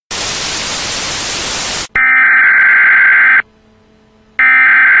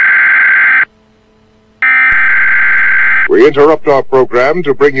We interrupt our program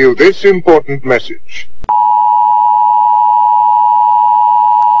to bring you this important message.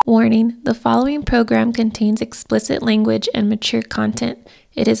 Warning, the following program contains explicit language and mature content.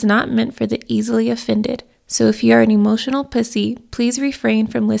 It is not meant for the easily offended. So if you are an emotional pussy, please refrain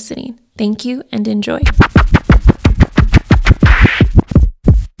from listening. Thank you and enjoy.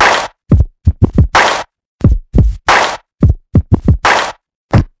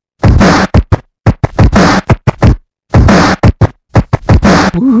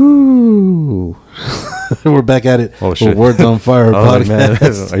 Woohoo! We're back at it. Oh shit! Words on Fire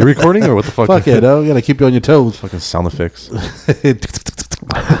podcast. Man. Are you recording or what the fuck? Fuck it, we gotta keep you on your toes. Fucking sound effects.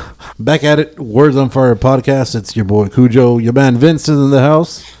 Back at it. Words on Fire podcast. It's your boy Cujo. Your man Vince is in the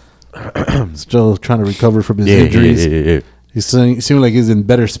house. Still trying to recover from his injuries. Yeah. He seems like he's in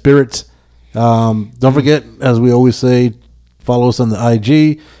better spirits. Don't forget, as we always say, follow us on the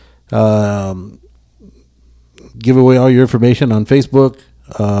IG. Give away all your information on Facebook.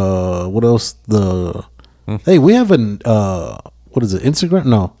 What else? Hey, we have an what is it? Instagram?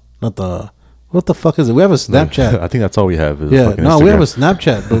 No, not the. What the fuck is it? We have a Snapchat. I think that's all we have. Yeah, no, we have a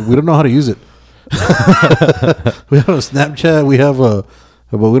Snapchat, but we don't know how to use it. We have a Snapchat. We have but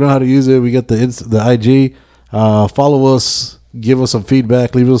we don't know how to use it. We got the IG. Follow us. Give us some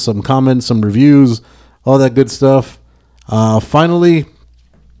feedback. Leave us some comments, some reviews, all that good stuff. Finally,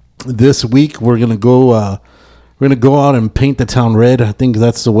 this week we're gonna go. We're gonna go out and paint the town red. I think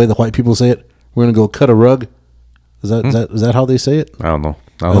that's the way the white people say it. We're gonna go cut a rug. Is that how they say it? I don't know.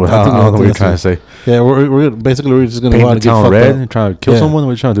 I don't know what you're trying to say. Yeah, we're just gonna paint go out the and get town fucked red up. and trying to kill someone. What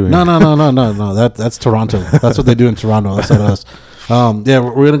are you trying to do? No. That's Toronto. That's what they do in Toronto. That's not us. Yeah,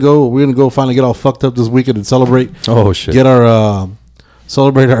 we're gonna go finally get all fucked up this weekend and celebrate. Oh shit! Get our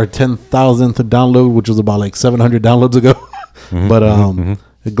celebrate our 10,000th download, which was about like 700 downloads ago. But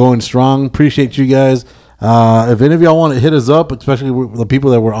going strong. Appreciate you guys. If any of y'all want to hit us up, especially the people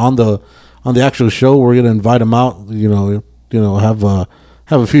that were on the actual show, we're gonna invite them out.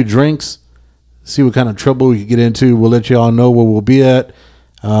 Have a few drinks, see what kind of trouble we can get into. We'll let y'all know where we'll be at.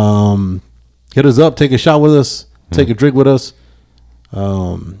 Hit us up, take a shot with us, take a drink with us.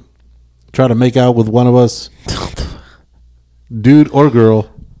 Try to make out with one of us, dude or girl.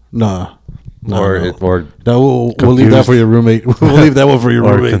 Nah. We'll leave that for your roommate. We'll leave that one for your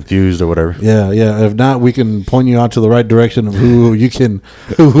roommate. Confused or whatever. Yeah. If not, we can point you out to the right direction of who you can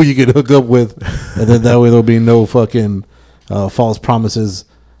hook up with, and then that way there'll be no fucking false promises,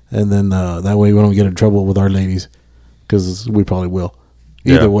 and then that way we don't get in trouble with our ladies, because we probably will.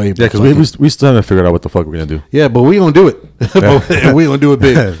 Either way, yeah, because we still haven't figured out what the fuck we're gonna do. Yeah, but we gonna do it. Yeah. We gonna do it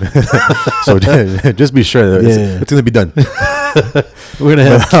big. So just be sure that it's gonna be done. We're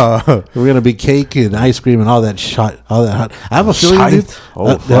gonna be cake and ice cream and all that shit. All that hot. I have a feeling, dude.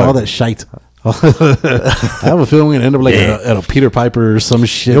 All that shite. I have a feeling we're gonna end up like at a Peter Piper or some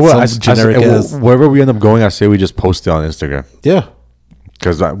shit. Generic ass. Wherever we end up going, I say we just post it on Instagram. Yeah.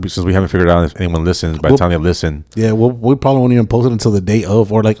 Because since we haven't figured out if anyone listens, by the time they listen, yeah, we probably won't even post it until the day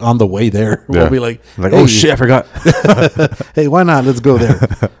of, or like on the way there. We'll be like, hey, oh shit, I forgot. Hey, why not? Let's go there.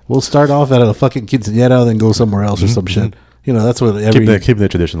 We'll start off at a fucking quinceañera, then go somewhere else or some shit. You know, that's what keeping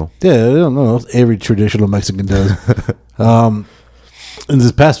it traditional. Yeah, I don't know. Every traditional Mexican does. In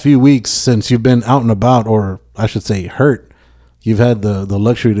this past few weeks, since you've been out and about, or I should say hurt, you've had the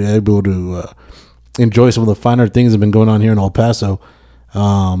luxury to be able to enjoy some of the finer things that have been going on here in El Paso.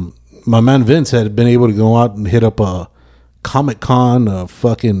 My man Vince had been able to go out and hit up a Comic Con, a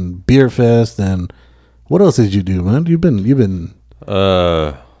fucking beer fest, and what else did you do, man? You've been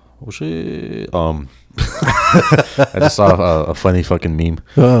shit. I just saw a funny fucking meme.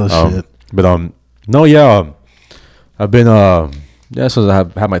 Oh shit! But no, yeah, I've been since I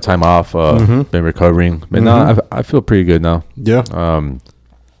have had my time off, been recovering, but now I feel pretty good now. Yeah. I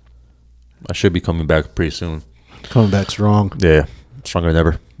should be coming back pretty soon. Coming back strong. Yeah. Stronger than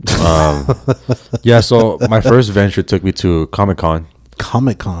ever. Yeah, so my first venture took me to Comic Con.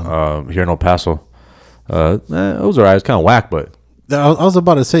 Here in El Paso. It was alright. It's kind of whack, but I was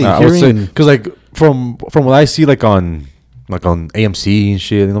about to say, because like from what I see, like on AMC and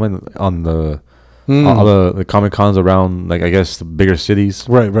shit, you know, on all the Comic Cons around, like I guess the bigger cities,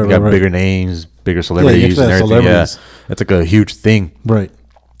 right, bigger names, bigger celebrities, and everything. Yeah, it's like a huge thing, right?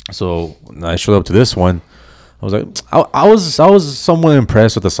 So I showed up to this one. I was like, I was somewhat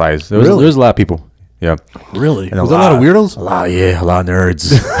impressed with the size. There was a lot of people. Yeah. Really? Was there a lot of weirdos? A lot of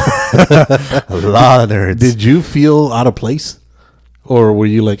nerds. A lot of nerds. Did you feel out of place? Or were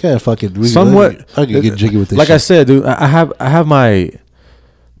you like, fuck it. Somewhat. I could get jiggy with this like shit. I said, dude, I have my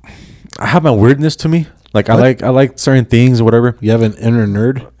weirdness to me. Like, what? I like certain things or whatever. You have an inner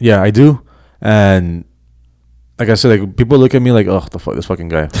nerd? Yeah, I do. And like I said, like people look at me like, oh, the fuck, this fucking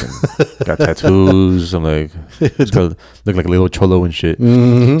guy got tattoos. I'm like, it's gonna look like a little cholo and shit.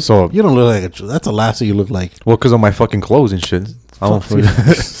 Mm-hmm. So you don't look like that's the last thing you look like. Well, because of my fucking clothes and shit. I don't.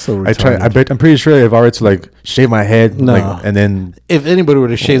 So I try. I'm pretty sure if I were to like shave my head, like, and then if anybody were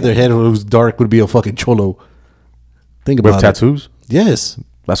to shave their head when it was dark, would be a fucking cholo. Think about with tattoos. Yes,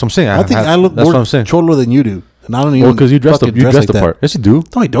 that's what I'm saying. I think I look more cholo than you do, and I don't even. Well, because you dressed up. You dressed the part. Yes, you do.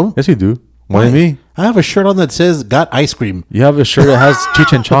 No, I don't. Yes, you do. More than me. I have a shirt on that says "Got ice cream." You have a shirt that has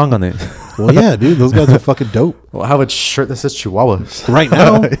Cheech and Chong on it. Well, yeah, dude, those guys are fucking dope. Well, I have a shirt that says Chihuahua. Right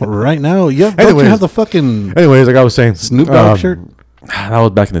now, yeah. Don't you have the fucking? Anyways, like I was saying, Snoop Dogg shirt. That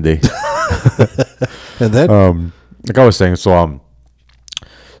was back in the day. And then, like I was saying, so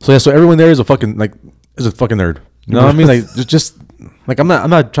everyone there is a fucking nerd. You know what I mean? Like just like I'm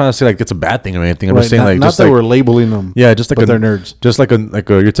not trying to say like it's a bad thing or anything. I'm just saying like not just that like, we're labeling them. Yeah, just like they're nerds. Just like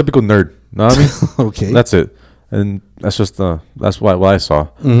a your typical nerd. You know what I mean? Okay, that's it. And that's just that's what I saw.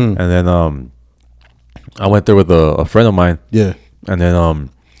 Mm-hmm. And then I went there with a friend of mine. Yeah. And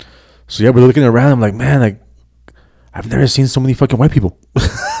then so yeah, we're looking around. I'm like, man, like I've never seen so many fucking white people.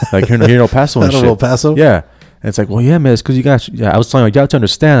 Like here in El Paso and shit. El Paso? Yeah. And it's like, well, yeah, man, it's because you guys. Yeah, I was telling you, you have to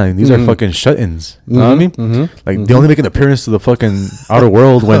understand. Like, these are fucking shut-ins. You know what I mean? Mm-hmm. Like they only make an appearance to the fucking outer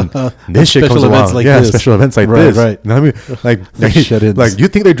world when this shit comes around. Like special events like this. Right. You know what I mean? Like shut-ins. Like you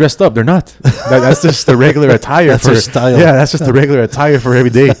think they're dressed up? They're not. That's just the regular attire. That's for their style. Yeah, that's just the regular attire for every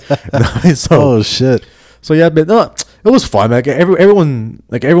day. You know what I mean? So, oh shit. So yeah, but no, it was fun. Like everyone's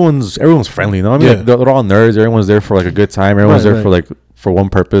friendly. You know what I mean? Yeah. Like, they're all nerds. Everyone's there for like a good time. Everyone's there for one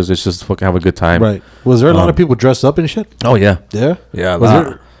purpose. It's just fucking have a good time. Right. Was there a lot of people dressed up and shit? Oh yeah. Yeah. Yeah. Was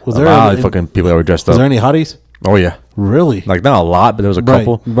there a lot of fucking people that were dressed up? Was there any hotties? Oh yeah. Really? Like not a lot, but there was a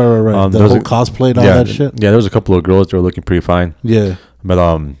couple. Right. The whole cosplay and all that shit. Yeah, there was a couple of girls that were looking pretty fine. Yeah. But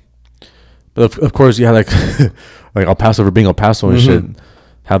of course you had like like El Paso for being El Paso and shit.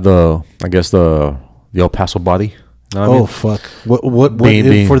 Have the El Paso body. You know what I mean? Fuck! What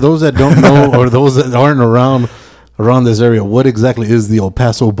for those that don't know or those that aren't around this area, what exactly is the El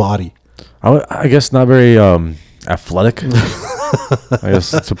Paso body? I guess not very athletic. I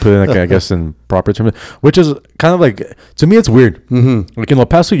guess to put it like in proper terms, which is kind of like to me it's weird. Mm-hmm. Like in El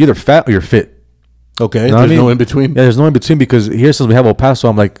Paso, you're either fat or you're fit. Okay, you know there's no in between. Yeah, there's no in between because here since we have El Paso,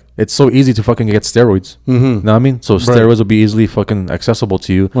 I'm like it's so easy to fucking get steroids. Mm-hmm. You know what I mean? So steroids will be easily fucking accessible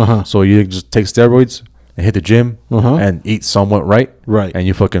to you. Uh-huh. So you just take steroids and hit the gym and eat somewhat right, and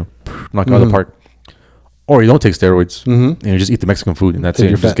you fucking knock it out of the park. Or you don't take steroids and you just eat the Mexican food and that's it.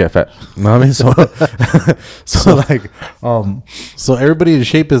 You just get fat. You know what I mean? So everybody in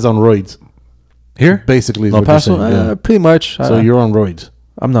shape is on roids here, basically. El Paso, pretty much. So you're on roids.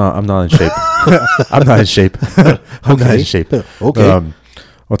 I'm not in shape. I'm not in shape. I'm not in shape. Okay.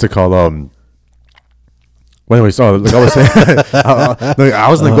 What's it called? Well, anyway, so like I was saying, I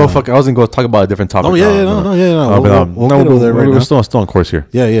was gonna go talk about a different topic. Oh yeah, no. We'll get over there right now. We're still on course here.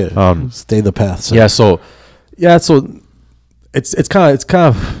 Yeah. Stay the path. So. So it's kind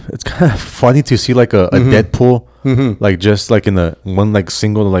of funny to see like a Deadpool, like just like in the one like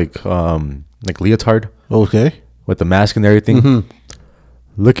single like leotard. Okay. With the mask and everything.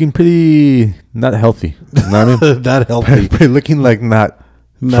 Looking pretty not healthy. You know what I mean? Not healthy. Looking like not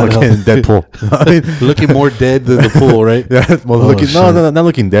fucking Deadpool. I mean, looking more dead than the pool, right? Yeah. Well, not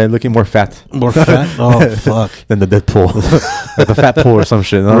looking dead. Looking more fat. More fat? Oh, fuck. Than the Deadpool. Like the fat pool or some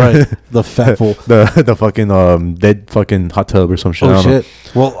shit. Right. The fat pool. The fucking dead fucking hot tub or some shit. Oh, shit.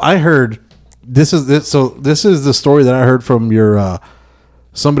 Well, I heard this is the story that I heard from your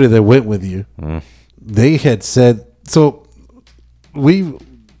somebody that went with you. They had said so. We've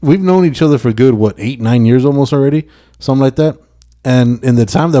known each other for good 8-9 years almost already, something like that. And in the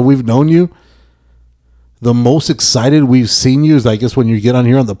time that we've known you, the most excited we've seen you is I guess when you get on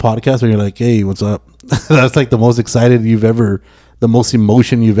here on the podcast and you're like, hey, what's up? That's like the most excited the most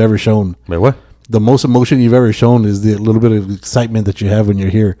emotion you've ever shown. Wait, what? The most emotion you've ever shown is the little bit of excitement that you have when you're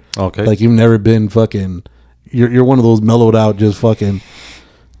here. Okay. Like you've never been fucking, you're one of those mellowed out, just fucking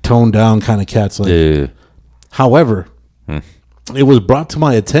toned down kind of cats. Like, yeah. However, it was brought to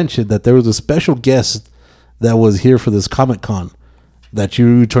my attention that there was a special guest that was here for this Comic Con that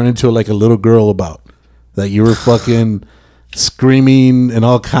you turned into like a little girl about, that you were fucking screaming and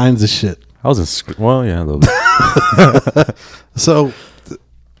all kinds of shit. I wasn't well, yeah, a little bit. So,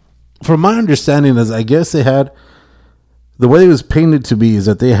 from my understanding, is I guess they had the way it was painted to be is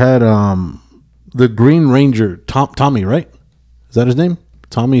that they had the Green Ranger Tommy, right? Is that his name?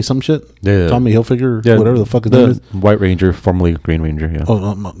 Tommy some shit? Yeah. Tommy Hilfiger, whatever the fuck his name is. White Ranger, formerly Green Ranger, yeah.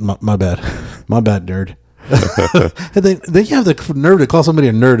 Oh, my bad. My bad, nerd. And then you have the nerve to call somebody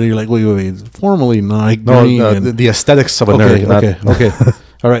a nerd, and you're like, wait, formerly not No, green. the aesthetics of a nerd. Okay.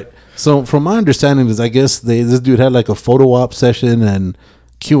 All right. So from my understanding is, I guess this dude had like a photo op session and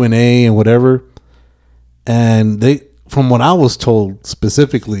Q&A and whatever. And from what I was told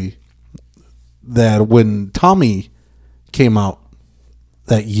specifically, that when Tommy came out,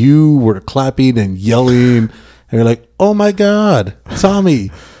 that you were clapping and yelling, and you're like, "Oh my God, Tommy!"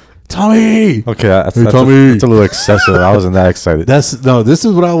 Okay, that's a little excessive. I wasn't that excited. This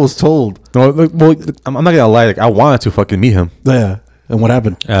is what I was told. No, well, I'm not gonna lie. Like, I wanted to fucking meet him. Yeah, and what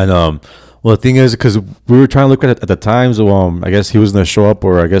happened? And well, the thing is, because we were trying to look at the time, so I guess he was gonna show up,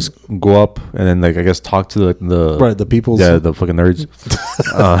 or I guess go up and then like I guess talk to the people. Yeah, the fucking nerds.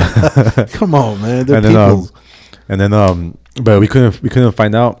 Come on, man. And then but we couldn't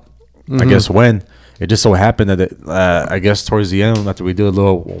find out. I guess when. It just so happened that I guess towards the end, after we did a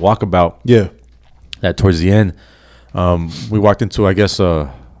little walkabout, that towards the end, we walked into, I guess,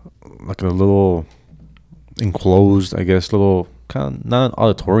 like a little enclosed, I guess, little kind of not an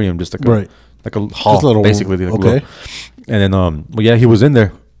auditorium, just like like a hall, basically. Like and then, he was in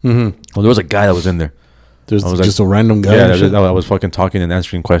there. Well, there was a guy that was in there. There's just a random guy. Yeah, I was fucking talking and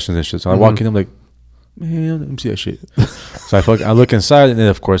answering questions and shit. So I walk in, I'm like, man, let me see that shit. So I look inside, and then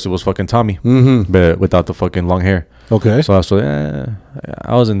of course it was fucking Tommy, but without the fucking long hair. Okay. So I was like,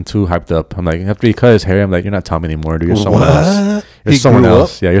 I wasn't too hyped up. I'm like, after he cut his hair, I'm like, you're not Tommy anymore, dude. You're someone else. You're someone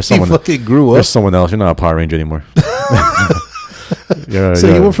else. Yeah, you're someone. He fucking grew up. You're someone else. You're not a Power Ranger anymore. So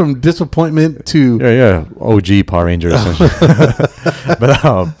you went from disappointment to OG Power Ranger. But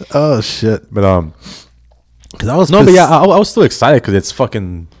oh shit. But because I was I was still excited because it's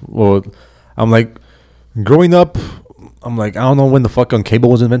fucking. Well, I'm like. Growing up, I'm like, I don't know when the fucking cable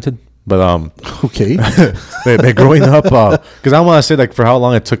was invented, but okay. but growing up, because I want to say like for how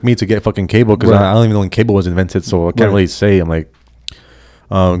long it took me to get fucking cable, because I don't even know when cable was invented, so I can't really say. I'm like,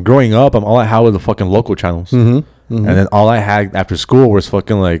 growing up, all I had was the fucking local channels, and then all I had after school was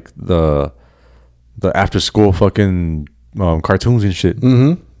fucking like the after school fucking cartoons and shit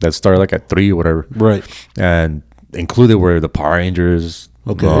that started like at 3 or whatever, right? And included were the Power Rangers,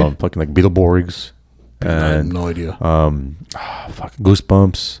 fucking like Beetleborgs. And I have no idea.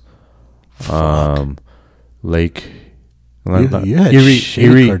 Goosebumps. Lake. You had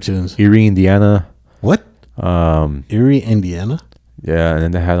Erie cartoons. Erie, Indiana. What? Erie, Indiana. Yeah, and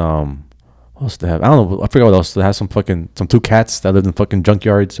then they had what else they have? I don't know. I forgot what else. They had some 2 cats that lived in fucking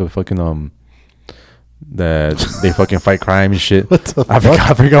junkyards. So fucking that they fucking fight crime and shit. What the fuck? I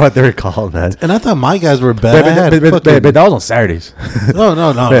forgot what they were called, man. And I thought my guys were bad. But that was on Saturdays. No.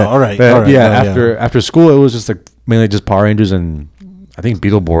 All right. After school, it was just like mainly just Power Rangers and I think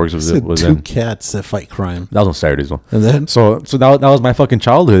Beetleborgs was 2 cats that fight crime. That was on Saturdays though. And then so that was my fucking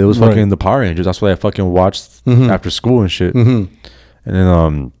childhood. It was fucking the Power Rangers. That's what I fucking watched after school and shit. And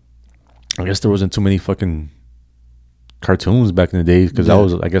then I guess there wasn't too many fucking cartoons back in the day because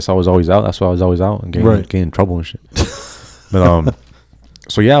I guess I was always out. That's why I was always out and getting in trouble and shit. But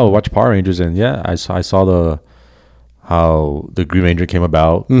so I would watch Power Rangers and I saw how the Green Ranger came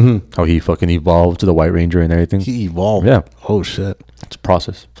about, how he fucking evolved to the White Ranger and everything. He evolved. Yeah. Oh shit. It's a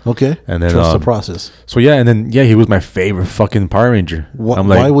process. Okay. And then trust the process. So and then he was my favorite fucking Power Ranger.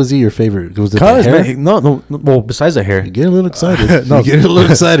 Why was he your favorite? Was it the hair? Man, no. Well, besides the hair, you get a little excited. You get a little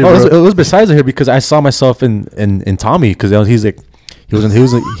excited. Bro. It was besides the hair because I saw myself in Tommy because he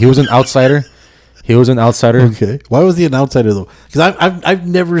was an outsider. He was an outsider. Okay. Why was he an outsider though? Because I've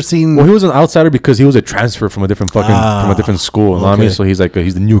never seen. Well, he was an outsider because he was a transfer from a different from a different school. You know what I mean? So he's like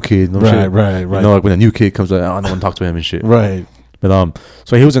he's the new kid. Right. You know, like when a new kid comes, like, I don't want to talk to him and shit. Right. But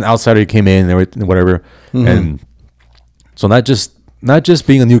so he was an outsider. He came in and everything, whatever, and so not just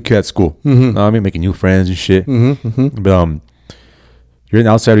being a new kid at school. You know what I mean, making new friends and shit. But you're an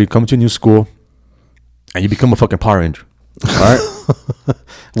outsider. You come to a new school, and you become a fucking Power Ranger. All right.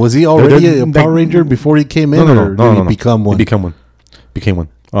 Was he already a Power Ranger before he came in, or did he become one? He became one.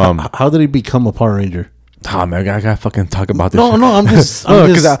 How did he become a Power Ranger? Oh man, I gotta fucking talk about this. No, I'm just.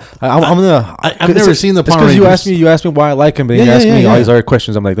 I've never seen the Power Rangers. You asked me why I like him, but you asked me all these other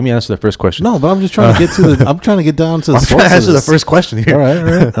questions. I'm like, let me answer the first question. No, but I'm just trying to get to the. I'm trying to get down to the. I'm trying to answer the first question here.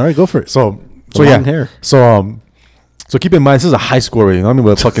 All right, go for it. So long hair. So keep in mind, this is a high school rating. I mean,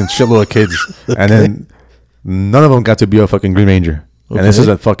 with a fucking shitload of kids, and then none of them got to be a fucking Green Ranger. Okay. And this is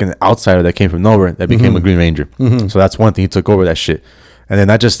a fucking outsider that came from nowhere that became a Green Ranger. So that's one thing. He took over that shit. And then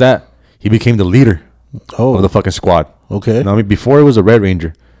not just that, he became the leader of the fucking squad. Okay. Now, I mean, before it was a Red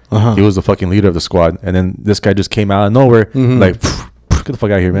Ranger. He was the fucking leader of the squad. And then this guy just came out of nowhere, like, get the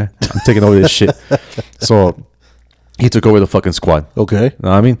fuck out of here, man. I'm taking over this shit. So he took over the fucking squad. Okay. You know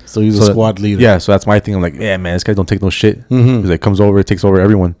what I mean? So he's a squad leader. Yeah, so that's my thing. I'm like, yeah, man, this guy don't take no shit. He's like, comes over, takes over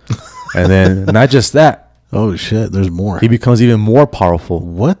everyone. And then not just that. Oh, shit. There's more. He becomes even more powerful.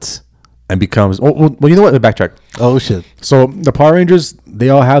 What? And becomes... Oh, well, you know what? Backtrack. Oh, shit. So the Power Rangers, they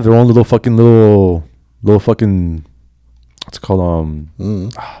all have their own little fucking... What's it called?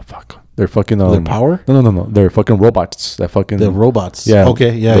 Fuck. They're fucking... their power? No. They're fucking robots. That fucking... They're robots. Yeah.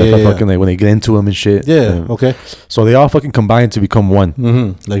 Okay. Yeah. Fucking, like, when they get into them and shit. Yeah. Okay. So they all fucking combine to become one.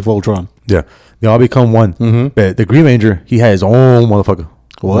 Like Voltron. Yeah. They all become one. But the Green Ranger, he had his own motherfucker.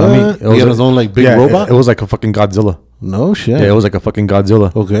 What? I mean, He had his own like big robot? It was like a fucking Godzilla. No shit. Yeah, it was like a fucking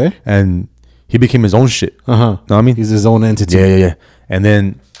Godzilla. Okay. And he became his own shit. Know what I mean? He's his own entity. Yeah. And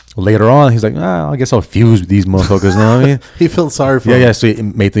then later on, he's like, I guess I'll fuse with these motherfuckers. You know what I mean? He felt sorry for him. Yeah. So it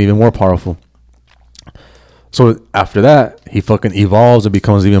made them even more powerful. So after that, he fucking evolves and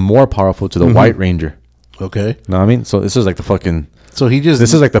becomes even more powerful to the White Ranger. Okay. You know what I mean? So this is like the fucking... So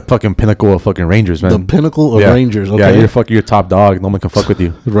this is like the fucking pinnacle of fucking Rangers, man. The pinnacle of Rangers. Okay. Yeah, you're fucking your top dog. No one can fuck with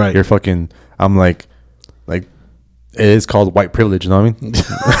you. Right. You're fucking... I'm like... It is called white privilege, you know what I mean?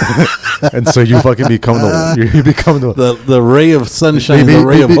 And so you fucking become the ray of sunshine, the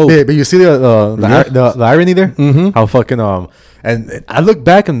ray of hope. But you see the irony there? How fucking and I look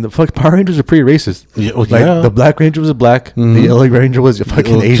back and the fucking Power Rangers are pretty racist. Yeah, like the Black Ranger was black, the yellow Ranger was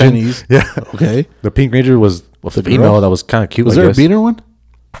fucking Asian. Chinese. Yeah. Okay. The Pink Ranger was a female that was kind of cute. Was there a beaner one?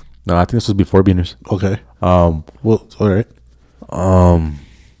 No, I think this was before beaners. Okay. Well, all right.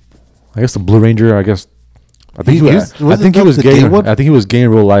 I guess the Blue Ranger. I think he was gay. I think he was gay in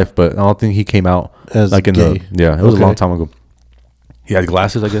real life, but I don't think he came out as like in gay. It was a long time ago. He had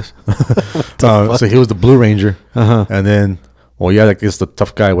glasses, I guess. So he was the Blue Ranger, and then I guess the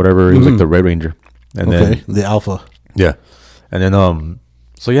tough guy, whatever. He was like the Red Ranger, and then the Alpha. Yeah, and then I don't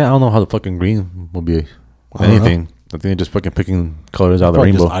know how the fucking green will be anything. I think they're just fucking picking colors out of the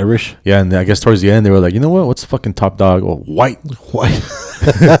rainbow. Just Irish. Yeah, and I guess towards the end they were like, you know what? What's the fucking top dog? Oh, white.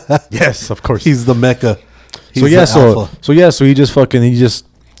 Yes, of course. He's the Mecca. So he just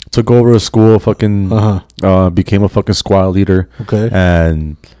took over a school, fucking became a fucking squad leader,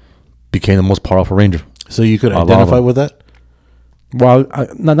 and became the most powerful ranger. So you could identify with that? Well,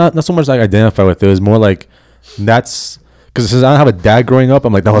 not so much like identify with it. It was more like that's because since I don't have a dad growing up,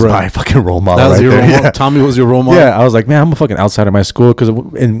 I'm like that was my fucking role model. That was your role model. Yeah. Tommy was your role model. Yeah, I was like, man, I'm a fucking outsider of my school because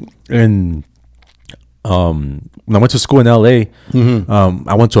when I went to school in LA,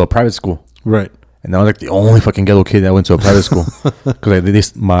 I went to a private school, right. And I was like the only fucking ghetto kid that went to a private school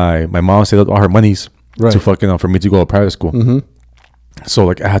because my mom saved all her monies to fucking for me to go to private school. So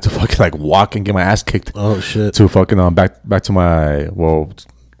like I had to fucking like walk and get my ass kicked. Oh shit! To fucking back to my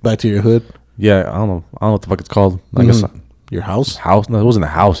back to your hood. Yeah, I don't know what the fuck it's called. I guess your house. No, it wasn't a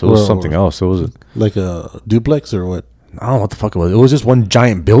house. It was something else. It was like a duplex or what? I don't know what the fuck it was. It was just one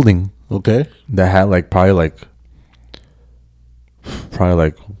giant building. Okay. That had probably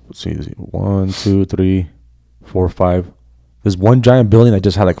let's see, 1, 2, 3, 4, 5. There's one giant building that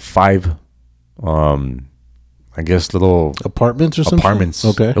just had 5 I guess little apartments or something. Apartments.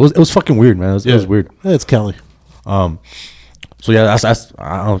 Okay. It was fucking weird, man. It was weird. Yeah, it's Cali. So yeah, that's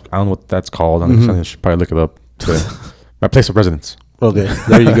I don't know what that's called. I should probably look it up. My place of residence. Okay.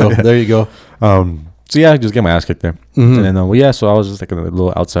 There you go. So yeah, I just get my ass kicked there. And then so I was just like a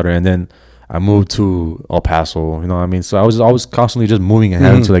little outsider, and then I moved to El Paso. You know what I mean? So I was always constantly just moving and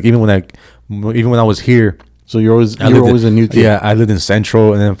having to even when I was here. So you were always a new kid. Yeah, I lived in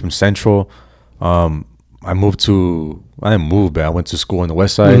Central, and then from Central, I didn't move, but I went to school on the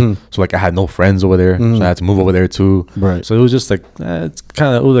west side. So I had no friends over there, so I had to move over there too. Right. So it was just it's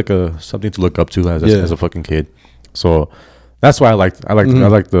kind of like something to look up to as a fucking kid. So that's why I liked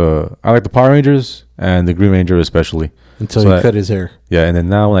the Power Rangers and the Green Ranger especially. Until he cut his hair. Yeah, and then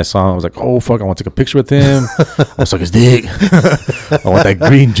now when I saw him, I was like, oh fuck, I want to take a picture with him. I suck his dick. I want that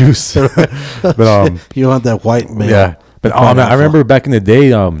green juice. But you want that white man. Yeah. But man, I remember back in the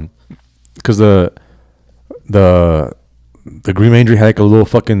day, because the Green Ranger had a little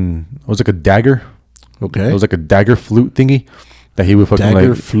fucking, it was like a dagger. Okay. It was like a dagger flute thingy that he would fucking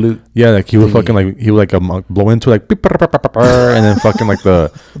dagger flute. Yeah, he would fucking he would blow into and then fucking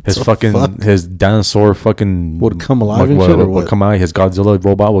his dinosaur fucking would come alive would come out. His Godzilla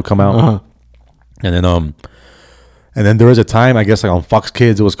robot would come out. And then there was a time, I guess on Fox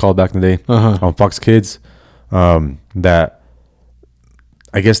Kids it was called back in the day. On Fox Kids, that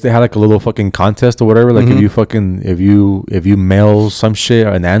I guess they had a little fucking contest or whatever. If you mail some shit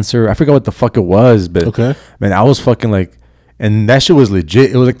or an answer, I forgot what the fuck it was, but man, I was fucking and that shit was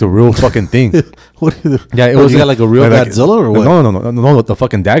legit. It was the real fucking thing. What? Yeah, it was. You got a real Godzilla or what? No, the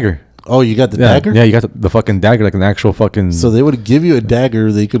fucking dagger. Oh, you got the dagger? Yeah, you got the fucking dagger, like an actual fucking. So they would give you a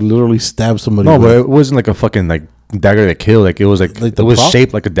dagger that you could literally stab somebody. No, with. but it wasn't like a fucking like dagger that killed. Like it was like it was prop?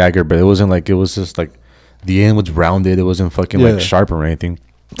 shaped like a dagger, but it wasn't like it was just like the end was rounded. It wasn't fucking like sharp or anything.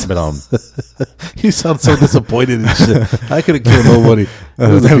 But you sound so disappointed and shit. I could have killed nobody.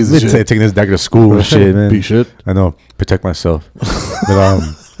 Taking this dagger to school and shit, man. Be shit. I know, protect myself. But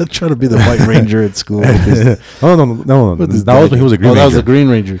I'm trying to be the White Ranger at school. no. That was when he was a Green Ranger. That was a Green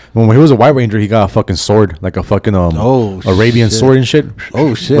Ranger. When he was a White Ranger, he got a fucking sword, like a fucking Arabian sword and shit.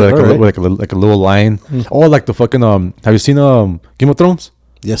 Oh shit! Like a little lion. Oh, like the fucking Have you seen Game of Thrones?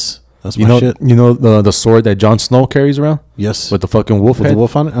 Yes. That's you my know, shit. You know the sword that Jon Snow carries around? Yes. With the fucking wolf With head? the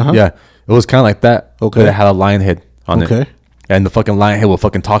wolf on it? Uh-huh. Yeah. It was kind of like that. Okay. But it had a lion head on it. Okay. And the fucking lion head would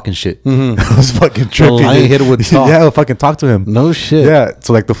fucking talk and shit. Mm-hmm. It was fucking trippy. The lion head would talk? Yeah, it would fucking talk to him. No shit. Yeah.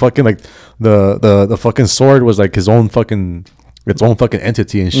 So like the fucking like the fucking sword was like his own fucking its own fucking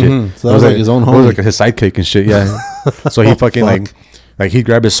entity and shit. Mm-hmm. So that was like his own homie. It was like his sidekick and shit. Yeah. So he fucking like he'd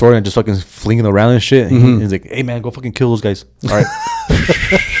grab his sword and just fucking fling it around and shit. And he's like, "Hey man, go fucking kill those guys." All right.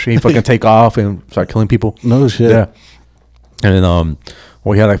 He fucking take off and start killing people. No shit. Yeah. And then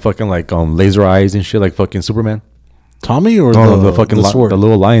he had like fucking like laser eyes and shit like fucking Superman. Tommy or the fucking sword? The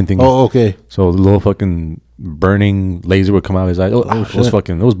little lion thing. Oh, okay. So the little fucking burning laser would come out of his eye. It was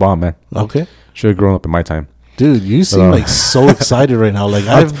fucking. It was bomb, man. Okay. Should have grown up in my time. Dude, you seem like so excited right now. Like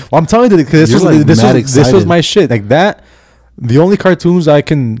I'm telling you, because this was my shit. Like that. The only cartoons I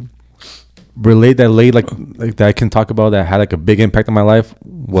can relate that that I can talk about that had like a big impact on my life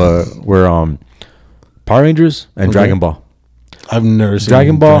were Power Rangers and Dragon Ball. I've never seen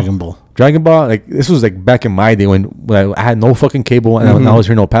Dragon Ball. Like this was like back in my day when I had no fucking cable and I was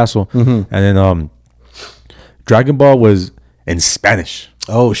here in El Paso. And then Dragon Ball was in Spanish.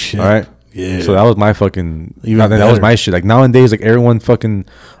 Oh shit! All right. Yeah. So that was my fucking. That was my shit. Like nowadays, like everyone fucking.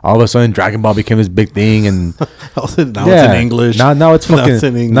 All of a sudden, Dragon Ball became this big thing, and it's in English. Now it's fucking. It's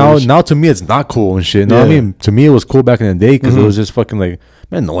in English. Now to me, it's not cool and shit. You know what I mean? To me, it was cool back in the day because it was just fucking like,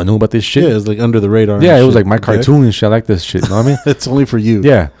 man, no one knew about this shit. Yeah, it's like under the radar. Yeah, it was like my cartoon and shit. I like this shit. You know what I mean? It's only for you.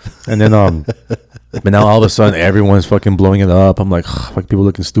 Yeah, and then but now all of a sudden everyone's fucking blowing it up. I'm like, fuck, people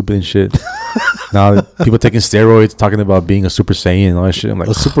looking stupid and shit. Now people taking steroids, talking about being a Super Saiyan and all that shit. I'm like,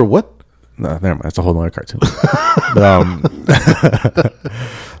 a super what? No, never mind. That's a whole other cartoon.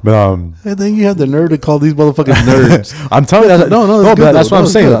 And then you have the nerve to call these motherfucking nerds. I'm telling you, no, but that's what I'm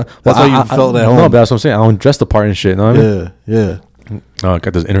saying. That's why you felt at home. No, but that's what I'm saying. I don't dress the part and shit. You know what I mean? Yeah. I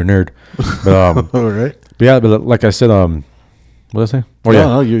got this inner nerd. But, all right. But yeah, but like I said, what did I say?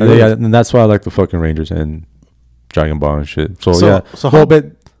 Oh yeah, and that's why I like the fucking Rangers and Dragon Ball and shit. So yeah, but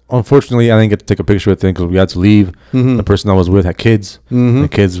unfortunately, I didn't get to take a picture with him because we had to leave. The person I was with had kids. The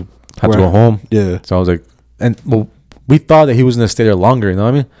kids had to go home. Yeah. So I was like, we thought that he was gonna stay there longer. You know what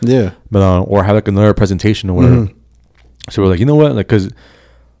I mean? Yeah. But or have like another presentation or whatever. So we're like, you know what? Like, cause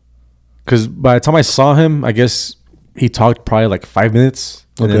by the time I saw him, I guess he talked probably like 5 minutes,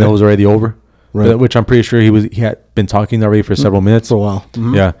 and then it was already over. Right. Which I'm pretty sure he had been talking already for several minutes. For a while.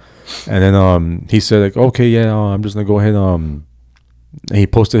 Yeah. And then he said like, okay, yeah, I'm just gonna go ahead. And he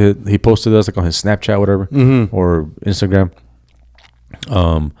posted us like on his Snapchat, whatever, or Instagram.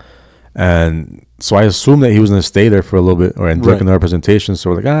 And so I assumed that he was gonna stay there for a little bit and do another presentation. So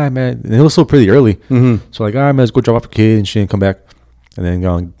we're like, man, and it was still pretty early. So like, man, let's go drop off a kid and she and come back, and then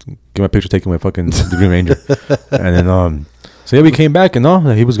go and get my picture taken with fucking the Green Ranger. And then so yeah, we came back and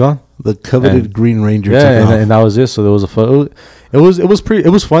he was gone. The coveted Green Ranger. Yeah, and that was it. So there was a fun. It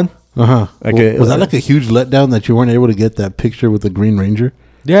was fun. Like was that like a huge letdown that you weren't able to get that picture with the Green Ranger?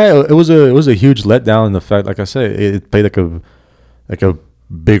 Yeah, it was a huge letdown in the fact, like I said, it played like a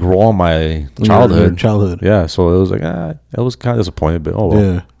big role in my childhood. Yeah, so it was like I was kind of disappointed, but oh well.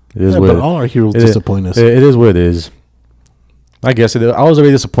 Yeah, it is but all our heroes disappoint us. It is what it is. I guess I was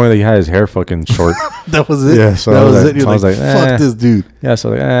already disappointed that he had his hair fucking short. That was it. Yeah, so that was it. You're like, fuck this dude. Yeah,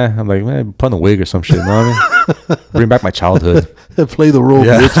 so like, I'm like, man, put on a wig or some shit. You know what I mean? Bring back my childhood. Play the role,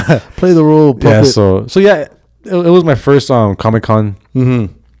 bitch. Play the role. Puppet. Yeah. So yeah, it was my first Comic Con that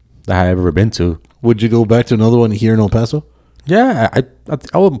I ever been to. Would you go back to another one here in El Paso? Yeah, I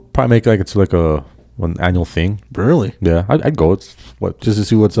would probably make it's like one annual thing. Really? Yeah, I'd go. It's just to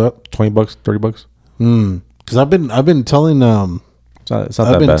see what's up. $20, $30. Because I've been telling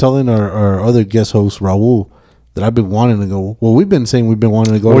telling our other guest host Raul that I've been wanting to go. Well, we've been saying we've been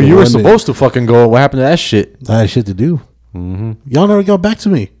wanting to go. Well, you were supposed to fucking go. What happened to that shit? I had shit to do. Y'all never got back to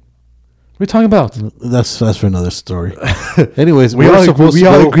me. What are you talking about? That's for another story. Anyways, we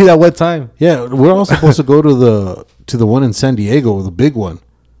all agreed at what time? Yeah, we're all supposed to go to the one in San Diego, the big one,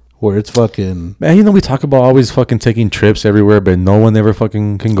 where it's fucking. Man, you know, we talk about always fucking taking trips everywhere, but no one ever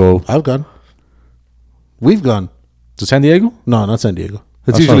fucking can go. I've gone. We've gone. To San Diego? No, not San Diego.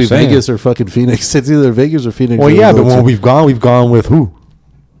 It's That's usually what I'm saying. Vegas or fucking Phoenix. It's either Vegas or Phoenix. Well, that yeah, we but go when to. we've gone with who?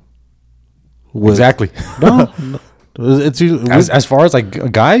 With- Exactly. No. It's usually, As far as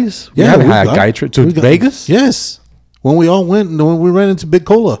like guys, we yeah, haven't we've had a gone. guy trip to We got- Vegas. Yes. When we all went, when we ran into Big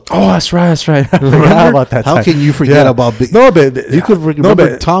Cola. Oh, that's right. That's right. I forgot Remember? about that. How time. can you forget about Big? No, but You could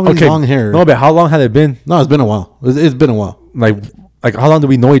remember Tommy's long hair. No, but how long had it been? No, it's been a while. It's been a while. Like how long did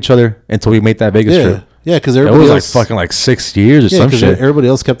we know each other until we made that Vegas Yeah, trip? yeah, because It everybody was else, like fucking like 6 years or yeah, some 'cause shit. everybody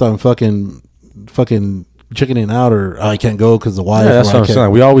else kept on fucking chickening out, or I can't go because the wife. Yeah, that's or what I I'm can't-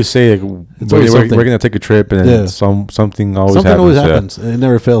 saying. We always say like, always we're something. gonna take a trip, and Yeah. then something always Something happens. always yeah. happens. It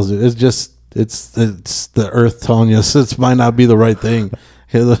never fails. Dude. It's the earth telling us it might not be the right thing.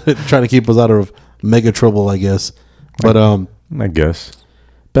 Trying to keep us out of mega trouble, I guess. But I guess.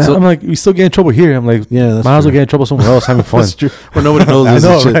 But So- I'm like, we still get in trouble here. I'm like, Yeah, that's might as well true. get in trouble somewhere else, having fun. that's true. Where nobody knows I us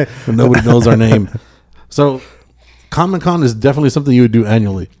know, and shit. right? Where nobody knows our name. So Comic Con is definitely something you would do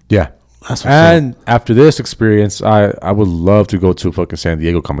annually. Yeah. That's what's And after this experience, I would love to go to fucking San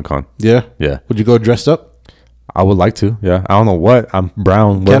Diego Comic Con. Yeah. Yeah. Would you go dressed up? I would like to. Yeah. I don't know what. I'm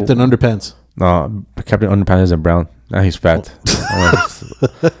brown. What- Captain Underpants. No, Captain Underpants isn't brown. Nah, he's fat.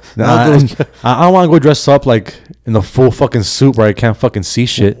 Now I goes- don't want to go dressed up like in the full fucking suit where I can't fucking see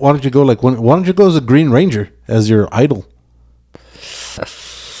shit. Why don't you go why don't you go as a Green Ranger as your idol?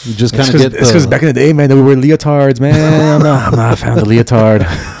 You just kind of get. It's because back in the day, man, we were leotards, man. I'm not a fan of the leotard.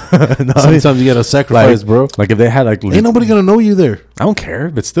 No, sometimes you gotta sacrifice, bro. Like if they had like, Ain't nobody gonna know you there. I don't care,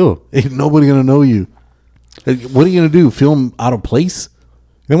 but still. Ain't nobody gonna know you. What are you gonna do? Film out of place?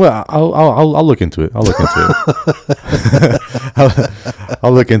 You know what? I'll look into it. I'll look into it.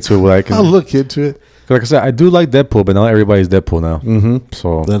 I'll look into it. What I can. I'll look into it. Like I said, I do like Deadpool, but not everybody's Deadpool now. Mm-hmm.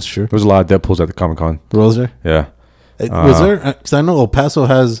 So That's true. There's a lot of Deadpools at the Comic Con. Was there? Yeah. Was there? Because I know El Paso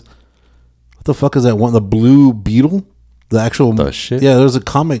has. What the fuck is that one? The Blue Beetle. The actual. The shit? Yeah, there's a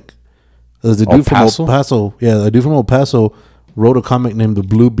comic. There's a dude from El Paso. Yeah, a dude from El Paso wrote a comic named The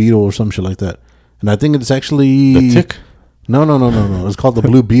Blue Beetle or some shit like that. And I think it's actually The Tick? No. It's called The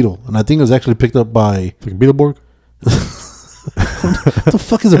Blue Beetle, and I think it was actually picked up by. Fucking Beetleborg? What the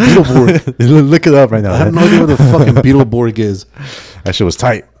fuck is a Beetleborg? Look it up right now. I have no idea what the fucking Beetleborg is. That shit was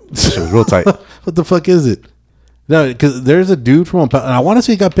tight. That shit was real tight. What the fuck is it? No, because there's a dude from El Paso, and I want to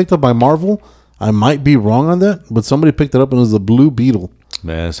say it got picked up by Marvel. I might be wrong on that, but somebody picked it up and it was the Blue Beetle.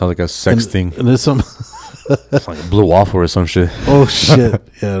 Man, it sounds like a sex thing. And there's some. It's like a blue waffle or some shit. Oh shit!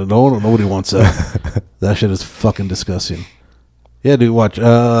 Yeah, nobody wants that. That shit is fucking disgusting. Yeah, dude, watch.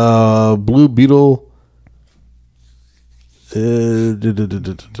 Blue Beetle.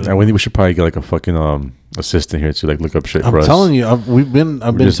 And we should probably get like a fucking assistant here to like look up shit I'm for us. telling you, I've been just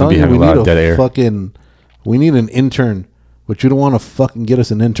gonna telling be you, having we a lot need of dead a air. fucking. We need an intern, but you don't want to fucking get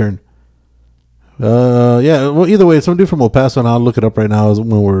us an intern. Yeah. Well, either way, some dude from El Paso, and I'll look it up right now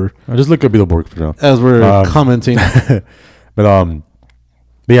when we're I'll just look up Beetleborg for now. as we're commenting. But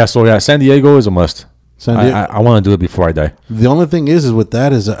yeah, so yeah, San Diego is a must. San Diego. I want to do it before I die. The only thing is with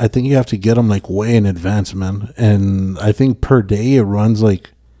that is I think you have to get them like way in advance, man. And I think per day it runs like,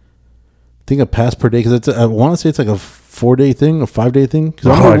 I think a pass per day, because I want to say it's like a 4-day thing, a 5-day thing. Cause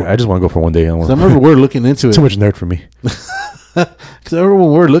I just want to go for one day. I remember we're looking into it. too much nerd for me. Because I remember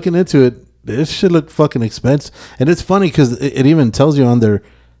when we're looking into it, this shit look fucking expensive. And it's funny because it even tells you on there,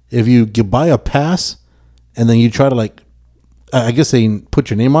 if you buy a pass and then you try to like, I guess they put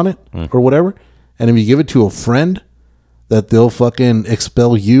your name on it or whatever. And if you give it to a friend, that they'll fucking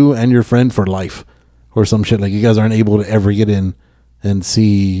expel you and your friend for life or some shit. Like you guys aren't able to ever get in and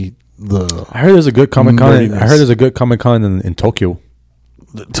see the. I heard there's a good Comic Con. Nerdiness. I heard there's a good Comic Con in Tokyo.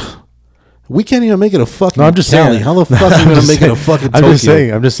 We can't even make it a fucking. No, I'm just Cali. saying. How the fuck are we gonna make it a fucking Tokyo?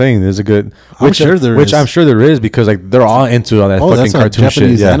 I'm just saying. There's a good. I'm sure there which is. I'm sure there is because like they're all into all that fucking that's like cartoon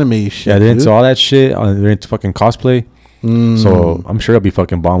Japanese shit. Yeah. anime shit, Yeah, they're dude. into all that shit. They're into fucking cosplay. So I'm sure it'll be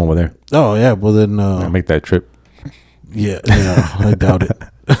fucking bomb over there. Oh yeah, well then. I make that trip. Yeah, I doubt it.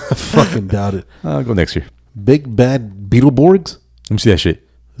 I fucking doubt it. I'll go next year. Big bad Beetleborgs? Let me see that shit.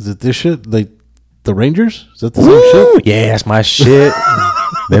 Is it this shit? Like the Rangers? Is that the same shit? Yeah, that's my shit.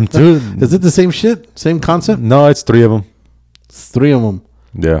 Them too. Is it the same shit? Same concept? No, it's 3 of them. It's 3 of them.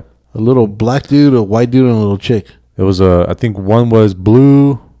 Yeah. A little black dude, a white dude, and a little chick. It was I think one was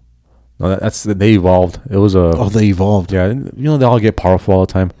blue. No, they evolved. It was Oh, they evolved. yeah, you know they all get powerful all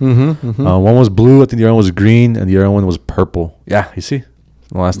the time. One was blue. I think the other one was green, and the other one was purple. Yeah, you see.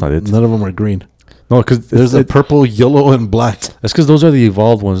 No, that's not it. None of them are green. No, because There's a purple, yellow, and black. That's because those are the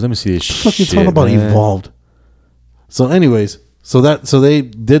evolved ones. Let me see this. What the fuck are you talking about evolved? So, anyways, So they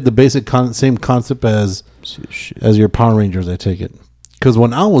did the basic same concept as your Power Rangers. I take it because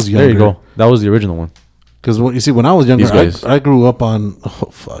when I was younger, there you go. That was the original one. Because you see, when I was younger, I grew up on. Oh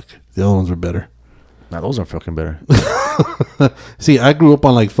fuck, the other ones were better. Nah, those are fucking better. See, I grew up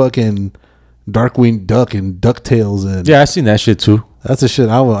on like fucking Darkwing Duck and DuckTales and yeah, I seen that shit too. That's the shit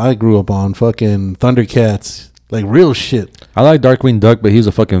I grew up on. Fucking Thundercats, like real shit. I like Darkwing Duck, but he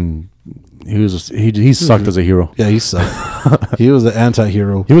sucked as a hero. Yeah, he sucked. He was the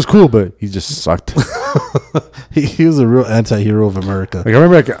anti-hero. He was cool, but he just sucked. he was a real anti-hero of America. Like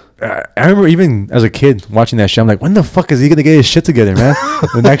I remember even as a kid watching that shit. I'm like, when the fuck is he gonna get his shit together, man,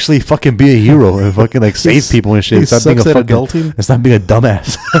 and actually fucking be a hero and fucking like save people and shit? Stop being a fucking adulting. And stop being a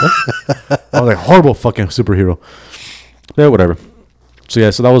dumbass. I was like, horrible fucking superhero. Yeah, whatever. So yeah,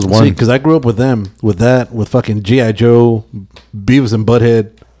 so that was one. Because I grew up with them, with fucking G.I. Joe, Beavis and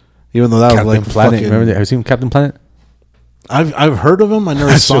Butthead. Even though that Captain was like Planet. fucking, Remember that? Have you seen Captain Planet? I've heard of him. I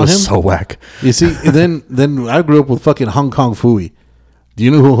never saw him. So whack. You see, then I grew up with fucking Hong Kong Phooey. Do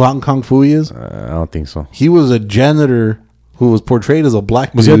you know who Hong Kong Phooey is? I don't think so. He was a janitor who was portrayed as a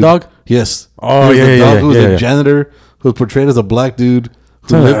black dude. Was he a dog? Yes. Oh, He was a janitor who was portrayed as a black dude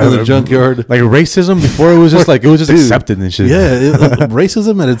who lived in the junkyard. Like racism before, it was just like, it was just accepted and shit. Yeah,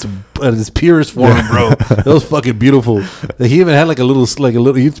 racism at its purest form, bro. It was fucking beautiful. Like, he even had like a little,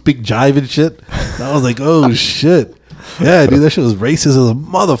 he'd speak jive and shit. I was like, oh shit. Yeah, dude, that shit was racist as a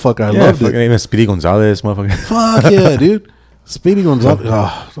motherfucker. I loved it. Even Speedy Gonzalez, motherfucker. Fuck yeah, dude. Speedy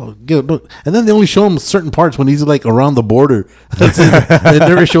Gonzalez. And then they only show him certain parts when he's like around the border. That's it. They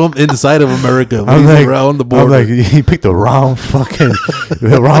never show him inside of America when he's around the border. I'm like, he picked the wrong fucking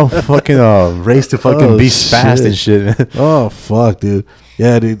race to fucking be fast and shit. Oh fuck, dude.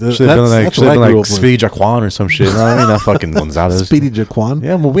 Yeah, dude. Should have been like Speedy Jaquan or some shit. You know what I mean? Not fucking Gonzalez. Speedy Jaquan?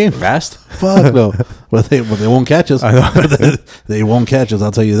 Yeah, well, we ain't fast. Fuck no. But they won't catch us. I know. They won't catch us,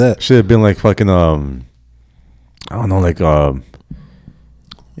 I'll tell you that. Should have been like fucking, I don't know, like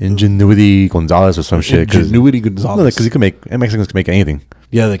Ingenuity Gonzalez or some shit. Ingenuity Gonzalez. Because Mexicans can make anything.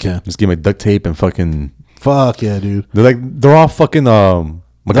 Yeah, they can. Just give me duct tape and fucking... Fuck yeah, dude. They're all fucking...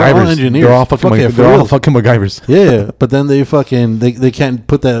 MacGyvers. They're all engineers. They're all fucking MacGyvers. Yeah, but then they fucking they can't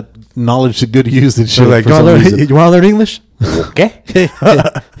put that knowledge to good use and shit. Like, you want to learn English? Okay.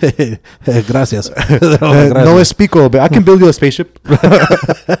 Gracias. No explico, but I can build you a spaceship.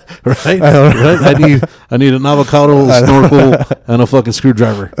 Right? I need an avocado, a snorkel, and a fucking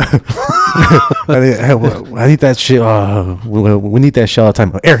screwdriver. I need that shit. We need that shit all the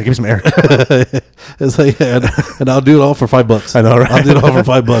time. Air, give me some air. It's like, and I'll do it all for $5. I know, right? I'll do it all for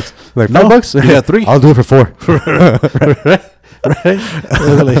 $5. Like $5? Yeah, 3. I'll do it for 4.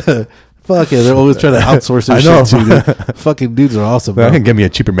 Right? Fuck yeah, they're always trying to outsource this shit too, dude. Fucking dudes are awesome, bro. I can get me a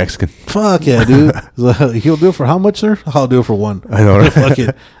cheaper Mexican. Fuck yeah, dude. He'll do it for how much, sir? I'll do it for 1. I know, right? Fuck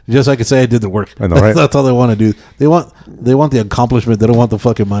it. Just so I can say I did the work. I know, right? That's all they want to do. They want the accomplishment. They don't want the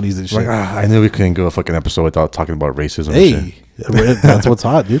fucking monies and shit. Like, I knew we couldn't go a fucking episode without talking about racism. Hey, that's what's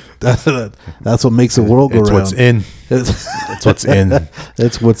hot, dude. That's what makes the world go round. What's in. It's what's in.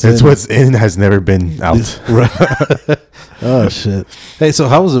 It's what's in. It's what's in has never been out. Right. Oh shit! Hey, so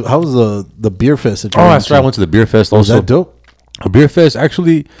how was the beer fest? That's right. I went to the beer fest. Was also, that dope? A beer fest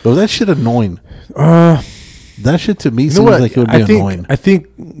actually. Was that shit annoying? That shit to me seems like it would be annoying. I think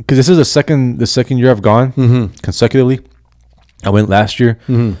because this is the second year I've gone consecutively. I went last year.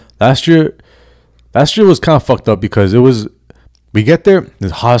 Last year was kind of fucked up because we get there,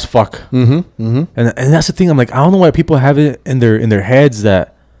 it's hot as fuck. And that's the thing. I'm like, I don't know why people have it in their heads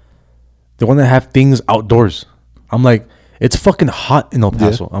that they want to have things outdoors. I'm like, it's fucking hot in El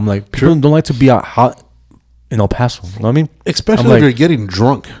Paso. Yeah. I'm like, people don't like to be out hot in El Paso. You know what I mean? Especially if you're getting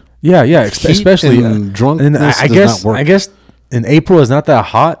drunk. Yeah. Especially drunk. And I guess in April it's not that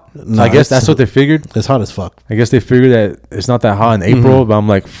hot. No, so I guess that's what they figured. It's hot as fuck. I guess they figured that it's not that hot in April, but I'm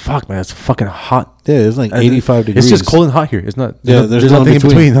like, fuck, man, it's fucking hot. Yeah, it's like 85 degrees. It's just cold and hot here. It's not. Yeah, there's nothing in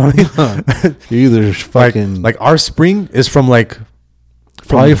between. You know what I mean? You're either fucking like our spring is from like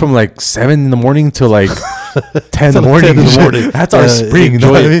probably from like 7 in the morning to like 10 in the morning. That's our spring.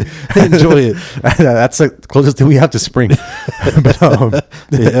 Enjoy it. Enjoy it. That's the closest thing we have to spring. But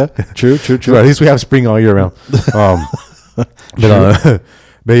yeah, true. At least we have spring all year round.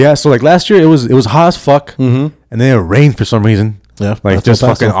 But yeah, so like last year it was hot as fuck, and then it rained for some reason. Yeah, like just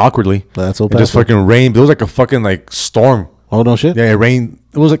fucking awkwardly. That's it just fucking rained. It was like a fucking like storm. Oh no shit. Yeah, it rained.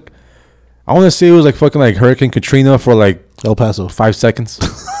 It was like I want to say it was like fucking like Hurricane Katrina for like El Paso 5 seconds.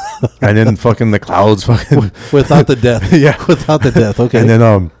 And then fucking the clouds fucking without the death. Yeah, without the death. Okay. And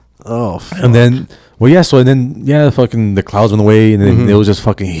then fuck. And then fucking the clouds went away, and then it was just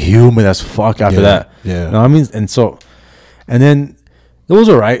fucking humid as fuck after that. Yeah. You know what I mean? And so And then it was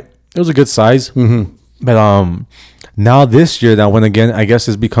alright. It was a good size. Mm-hmm. But now this year, when again, I guess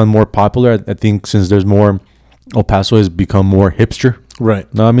it's become more popular. I think since there's more, El Paso has become more hipster.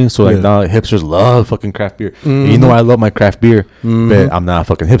 Right. Know what I mean? So like now hipsters love fucking craft beer. You know I love my craft beer, but I'm not a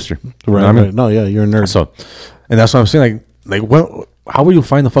fucking hipster. Right. You know what I mean? No, yeah, you're a nerd. So, and that's what I'm saying. Like what? How will you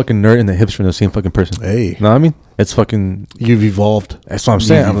find the fucking nerd and the hipster in the same fucking person? Hey. You know what I mean? It's fucking... You've evolved. That's what I'm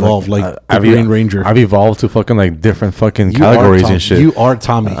saying. You've evolved like the Green Ranger. I've evolved to fucking like different fucking categories and shit. You are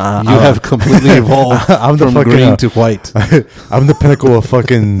Tommy. You have completely evolved I'm the from fucking, green to white. I'm the pinnacle of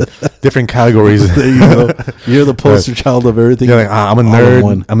fucking different categories. There you go. You're the poster child of everything. You're like, I'm a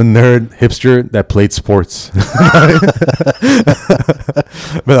nerd. I'm a nerd hipster that played sports.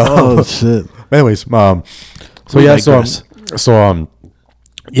 But, shit. Anyways,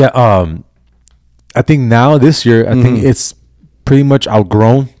 I think now this year, I think it's pretty much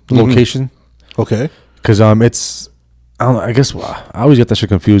outgrown the location. Okay. Because it's, I don't know. I guess I always get that shit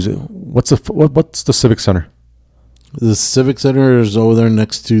confused. What's the Civic Center? The Civic Center is over there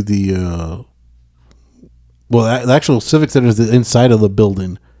next to the. The actual Civic Center is the inside of the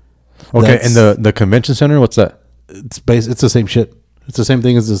building. Okay, and the Convention Center, what's that? It's the same shit. It's the same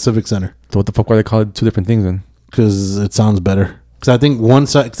thing as the Civic Center. So what the fuck? Why they call it two different things then? Because it sounds better. Because I think I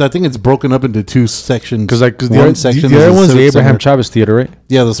think it's broken up into two sections. Because the other one's the Abraham Chavez Theater, right?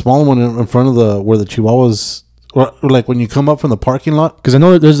 Yeah, the small one in front of where the Chihuahuas, or like when you come up from the parking lot. Because I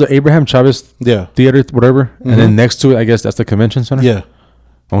know there's the Abraham Chavez Theater, whatever, and then next to it, I guess that's the Convention Center. Yeah.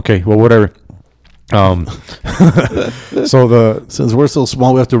 Okay. Well, whatever. Since we're so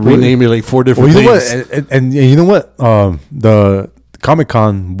small, we have to rename it like 4 different things. And you know what? The Comic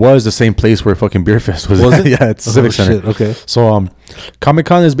Con was the same place where fucking Beer Fest was. Was it? Yeah, it's the Civic Center. Shit, okay. So Comic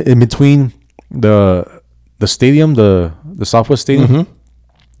Con is in between the stadium, the Southwest Stadium,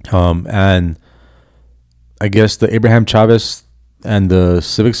 and I guess the Abraham Chavez and the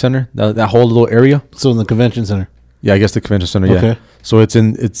Civic Center. That whole little area. So in the Convention Center. Yeah, I guess the Convention Center. Yeah. Okay. So it's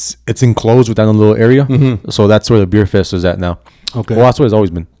enclosed within a little area. So that's where the Beer Fest is at now. Okay. Well, that's where it's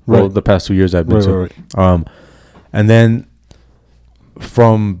always been. Right. Well, the past 2 years I've been to. Right. And then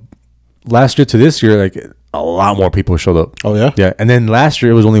from last year to this year, like a lot more people showed up. Oh yeah. Yeah. And then last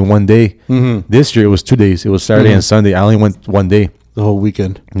year it was only 1 day. This year it was 2 days. It was Saturday and Sunday. I only went 1 day. The whole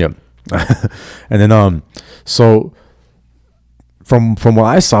weekend. Yep. And then so from what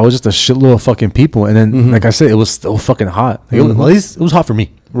I saw, it was just a shitload of fucking people. And then like I said, it was still fucking hot. Like, at least it was hot for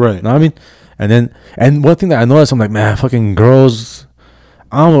me. Right. You know what I mean? And one thing that I noticed, I'm like, man, fucking girls.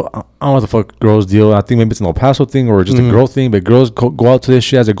 I don't know what the fuck girls deal. I think maybe it's an El Paso thing or just a girl thing, but girls go out to this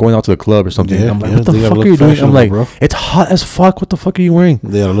shit as they're going out to the club or something. I'm like, what the fuck are you doing? I'm like, bro, it's hot as fuck. What the fuck are you wearing?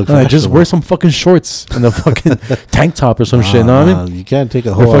 They gotta look just wear some fucking shorts and a fucking tank top or some shit. You know what I mean? You can't take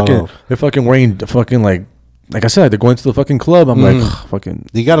a whole. They're fucking wearing fucking like I said, they're going to the fucking club. I'm like, fucking.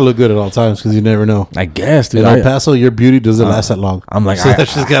 You gotta look good at all times because you never know. I guess, dude. In El Paso, your beauty doesn't last that long. I'm like, so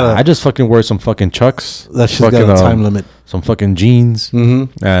I just fucking wear some fucking Chucks. That's just got a time limit. Some fucking jeans.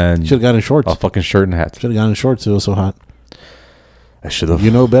 And should have gotten shorts. A fucking shirt and hat. Should have gotten shorts. It was so hot. I should have.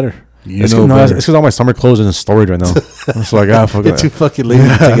 You know better. It's because all my summer clothes are in storage right now. So I got fucking. You're too fucking lazy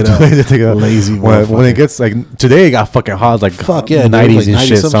to take it out. Lazy. When it gets like today, it got fucking hot, like fuck yeah, 90s and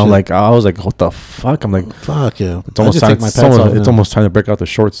shit. So I'm like, I was like, what the fuck? I'm like, fuck yeah. It's almost time. It's almost time to break out the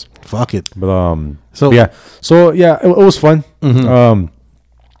shorts. Fuck it. But it was fun.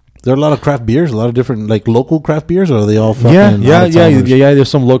 There are a lot of craft beers, a lot of different like local craft beers, or are they all fucking yeah. There's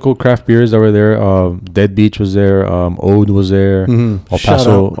some local craft beers that were there. Dead Beach was there. Ode was there. El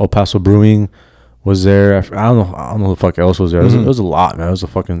Paso Brewing was there. I don't know who the fuck else was there. It was a lot, man. It was a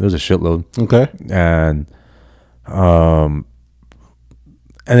shitload. Okay. And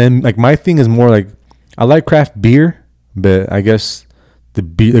then like my thing is more like I like craft beer, but I guess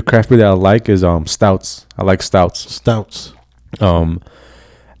the craft beer that I like is stouts. I like stouts.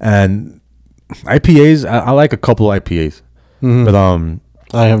 And IPAs, I like a couple of IPAs, but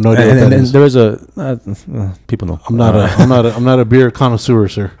I have no idea. And there was people know. I'm not a beer connoisseur,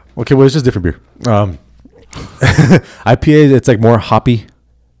 sir. Okay, well it's just different beer. IPA, it's like more hoppy.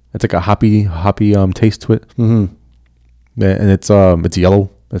 It's like a hoppy taste to it. And it's yellow.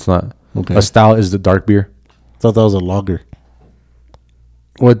 It's not. Okay. A stout is the dark beer. Thought that was a lager.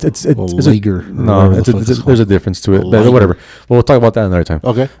 Well, it's lager. There's a difference to it, but whatever. Well, we'll talk about that another time.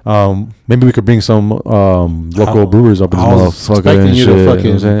 Okay. Maybe we could bring some local brewers up in this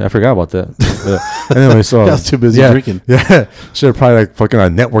motherfucker. I forgot about that. Anyway, so I was too busy drinking. Yeah, should have probably like fucking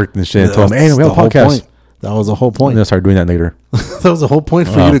networked and shit. And told them, hey, we have a podcast. That was the whole point. I'm gonna start doing that later. That was the whole point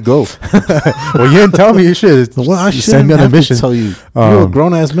for you to go. Well, you didn't tell me. You should. Well, I send me on a mission. Tell you, you're a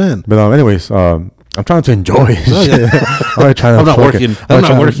grown ass man. But anyways, I'm trying to enjoy it. Oh, yeah. I'm not working. I'm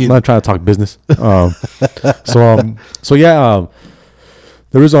not trying to talk business. So yeah,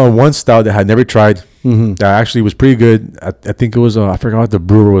 there was one stout that I had never tried that actually was pretty good. I think it was I forgot what the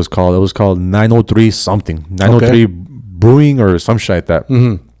brewer was called. It was called 903 something. 903 Brewing or some shit like that. I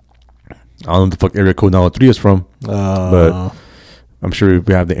don't know what the fuck area code 903 is from, but I'm sure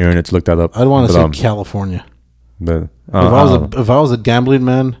we have the internet to look that up. I'd want to say California. But if I was a gambling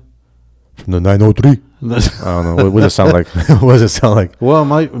man, from the 903. I don't know. What does it sound like? What does it sound like? Well,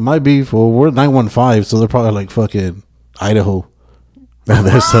 it might be. Well, we're 915, so they're probably like fucking Idaho.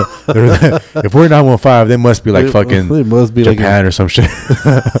 If we're 915, they must be like fucking it must be Japan or some shit.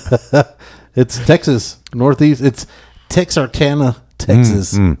 It's Texas, Northeast. It's Texarkana,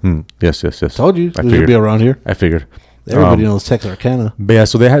 Texas. Yes. Told you. It should be around here. I figured. Everybody knows Texarkana. But yeah,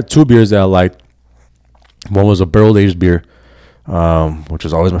 so they had two beers that I liked. One was a barrel-aged beer, which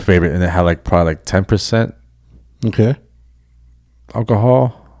was always my favorite, and it had like probably like 10%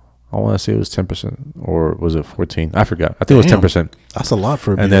 alcohol. I want to say it was 10%, or was it 14? I forgot. I think it was 10%. That's a lot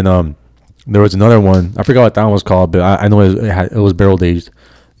for a beer. And then there was another one. I forgot what that one was called, but I know it was barrel-aged.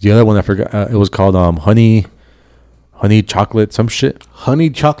 The other one I forgot. It was called honey chocolate some shit. Honey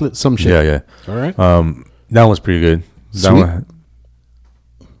chocolate some shit. Yeah. All right. That one was pretty good. That one,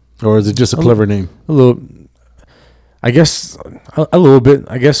 or is it just a clever name? A little. I guess a little bit.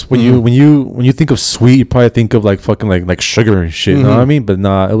 I guess when you think of sweet, you probably think of like fucking like sugar and shit. You know what I mean? But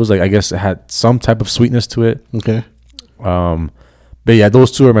nah, it was like, I guess it had some type of sweetness to it. Okay. But yeah,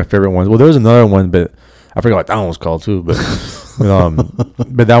 those two are my favorite ones. Well, there was another one, but I forgot what that one was called too. But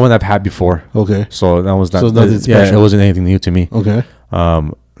but that one I've had before. Okay. So that was not. So nothing special. Yeah, it wasn't anything new to me. Okay.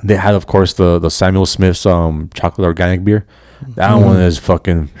 They had, of course, the Samuel Smith's chocolate organic beer. That one is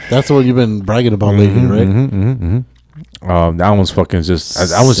fucking. That's the one you've been bragging about lately, right? That one's fucking just.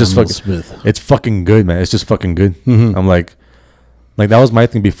 That was just fucking. Smith. It's fucking good, man. It's just fucking good. I'm like that was my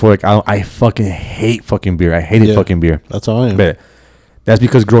thing before. Like I fucking hate fucking beer. I hated fucking beer. That's all I am. But that's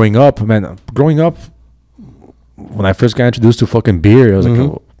because growing up, when I first got introduced to fucking beer, I was like,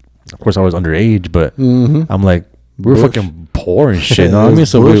 oh, of course I was underage, but I'm like, we're fucking poor and shit. You know what I mean?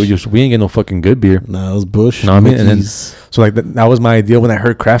 So we ain't get no fucking good beer. No, it was Bush. You know what I mean? And then, so like that was my idea when I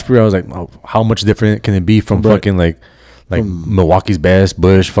heard craft beer. I was like, oh, how much different can it be from fucking like Milwaukee's Best,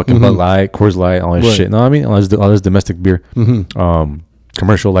 Bush, fucking Bud Light, Coors Light, all this shit. You know what I mean? All this domestic beer,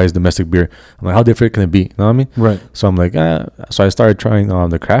 commercialized domestic beer. I'm like, how different can it be? You know what I mean? Right. So I'm like, so I started trying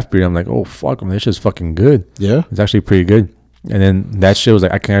the craft beer. I'm like, oh fuck, man, this shit's fucking good. Yeah, it's actually pretty good. And then that shit was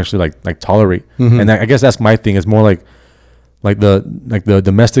like, I can actually like tolerate. And I guess that's my thing. It's more like the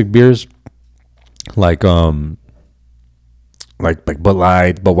domestic beers, like Bud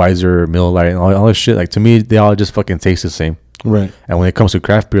Light, Budweiser, Miller Lite, and all this shit. Like, to me, they all just fucking taste the same. Right. And when it comes to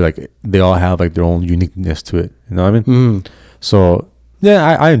craft beer, like, they all have like their own uniqueness to it. You know what I mean? So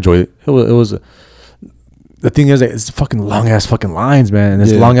yeah, I enjoyed it. It was. The thing is, like, it's fucking long ass fucking lines, man. And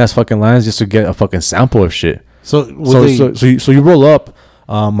it's long ass fucking lines just to get a fucking sample of shit. So you roll up.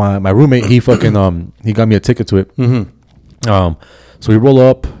 My roommate, he fucking he got me a ticket to it. So you roll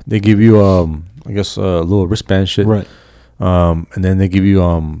up. They give you I guess a little wristband shit. Right. And then they give you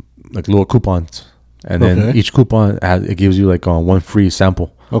like little coupons, and then each coupon it gives you like one free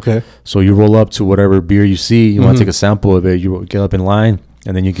sample. Okay. So you roll up to whatever beer you see, you want to take a sample of it. You get up in line,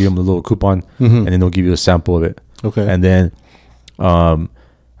 and then you give them a little coupon, and then they'll give you a sample of it. Okay. And then,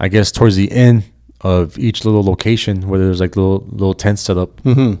 I guess towards the end of each little location where there's like little tents set up,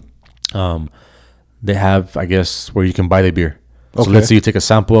 they have, I guess, where you can buy the beer. So let's say you take a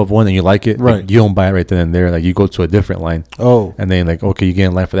sample of one and you like it. Right. Like, you don't buy it right then and there. Like, you go to a different line. Oh. And then like, okay, you get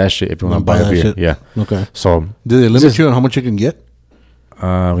in line for that shit if you want to buy a beer. Shit. Yeah. Okay. So do they limit you on how much you can get?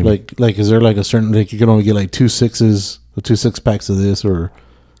 Like is there like a certain, like, you can only get like 2 6s or 2 6-packs of this, or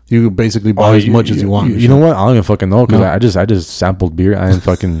you can basically buy as much as you want? You know what? I don't even fucking know, because I just sampled beer. I didn't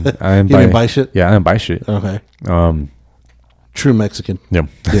fucking you didn't buy shit? Yeah, I didn't buy shit. Okay. True Mexican. Yeah.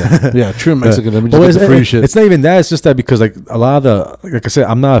 Yeah, true Mexican. Let me just get the free shit. It's not even that. It's just that because like a lot of the, like I said,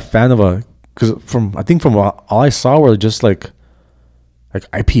 I'm not a fan of because from all I saw were just like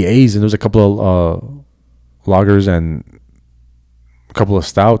IPAs, and there's a couple of lagers and a couple of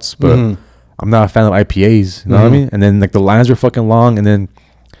stouts, but I'm not a fan of IPAs. You know what I mean? And then like the lines were fucking long, and then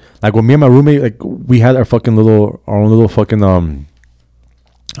like when me and my roommate, like, we had our own little fucking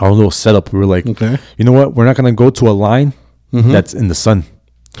our little setup. We were like, okay, you know what? We're not gonna go to a line that's in the sun.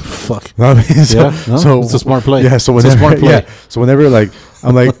 Fuck. You know what I mean? So it's a smart play. Yeah. So whenever like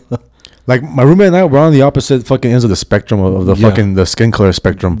I'm like my roommate and I, we're on the opposite fucking ends of the spectrum of the fucking the skin color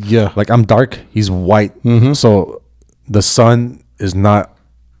spectrum. Yeah. Like, I'm dark, he's white. So the sun is not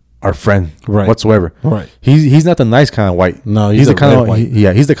our friend Right. whatsoever. Right. He's not the nice kind of white. No, he's the kind of white.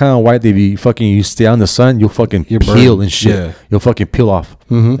 he's the kind of white that if you stay out in the sun, you'll fucking You're peel burned. and shit. Yeah. You'll fucking peel off.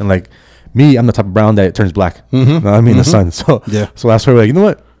 And like me, I'm the type of brown that turns black. You know what I mean? In the sun. So so that's why we're like, you know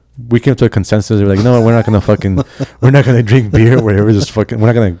what? We came to a consensus. We're like, you know what? We're not gonna drink beer or whatever. Just fucking, we're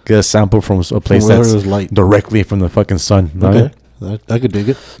not gonna get a sample from a place that's light directly from the fucking sun. Okay. I could dig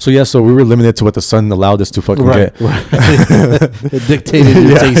it. So yeah, so we were limited to what the sun allowed us to fucking get. It dictated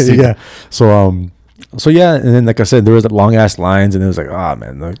your tasting. Yeah. So yeah, and then like I said, there was long ass lines, and it was like,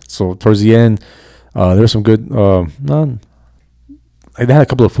 man. Like, so towards the end, there was some good. They had a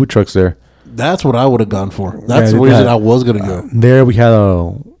couple of food trucks there. That's what I would have gone for. That's the reason I was gonna go. There we had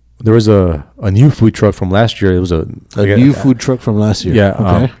there was a new food truck from last year. It was a new food truck from last year. Yeah.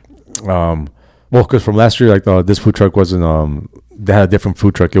 Okay. Well, because from last year, like this food truck wasn't. They had a different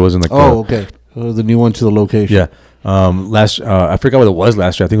food truck. It wasn't like. Okay. The new one to the location. Yeah. I forgot what it was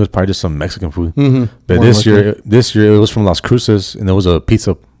last year. I think it was probably just some Mexican food. But More this year it was from Las Cruces, and it was a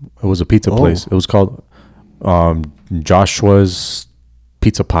pizza. It was a pizza place. It was called Joshua's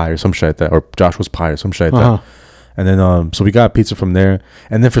Pizza Pie or some shit like that, or Joshua's Pie or some shit like that. And then so we got pizza from there,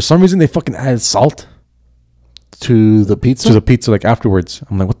 and then for some reason they fucking added salt to the pizza. Like afterwards.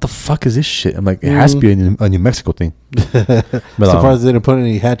 I'm like, what the fuck is this shit? I'm like, it has to be a New Mexico thing. But, surprised they didn't put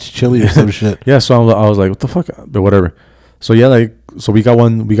any hatch chili or some shit. Yeah, so I was like, what the fuck? But whatever. So yeah, like, so we got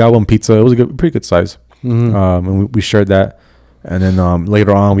one pizza. It was pretty good size. And we shared that. And then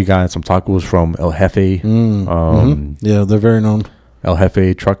later on, we got some tacos from El Jefe. Yeah, they're very known. El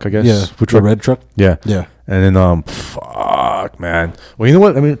Jefe truck, I guess. Yeah, food truck. The red truck. Yeah. And then fuck, man. Well, you know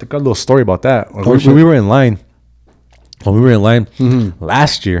what? I mean, I got a little story about that. When we were in line.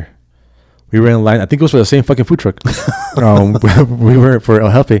 Last year, we were in line. I think it was for the same fucking food truck. We were for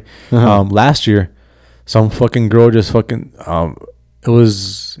El Jefe. Last year, some fucking girl just fucking. It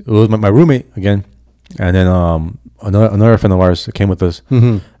was my roommate again, and then another friend of ours that came with us,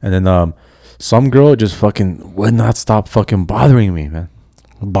 and then some girl just fucking would not stop fucking bothering me, man.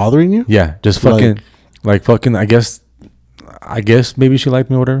 Bothering you? Yeah, just fucking like fucking. I guess maybe she liked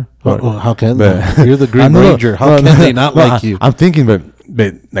me or whatever. Well, how can they? You're the Green Ranger. How can they not like you? I'm thinking, but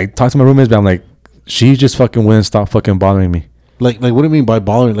like, talk to my roommates, but I'm like, she just fucking wouldn't stop fucking bothering me. Like, what do you mean by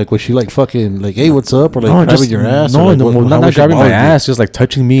bothering? Like, was she like fucking like, hey, what's up? Or like grabbing your ass? No, like, not grabbing my ass, just like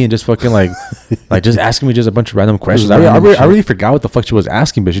touching me and just fucking like, like just asking me just a bunch of random questions. I really forgot what the fuck she was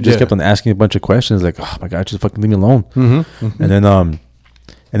asking, but she just kept on asking a bunch of questions. Like, oh my god, just fucking leave me alone. And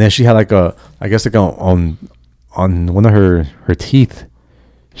then she had like I guess like on one of her teeth,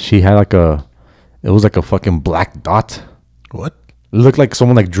 she had like it was like a fucking black dot. What? It looked like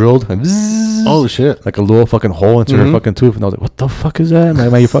someone like drilled. Like, oh shit! Like a little fucking hole into her fucking tooth, and I was like, "What the fuck is that?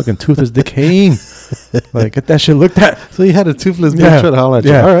 My fucking tooth is decaying." Like, get that shit looked at. So you had a toothless bitch try to holler at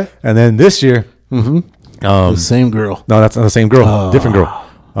you. All right. And then this year, the same girl. No, that's not the same girl. Different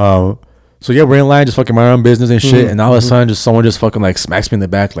girl. So yeah, we're in line, just fucking my own business and shit, and all of a sudden, someone just fucking like smacks me in the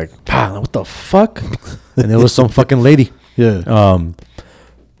back, like, "Pow! What the fuck?" And it was some fucking lady. Yeah.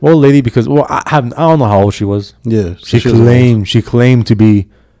 Well, lady, because I don't know how old she was. Yeah. She claimed to be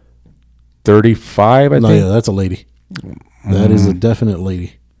 35. I think. Yeah, that's a lady. That is a definite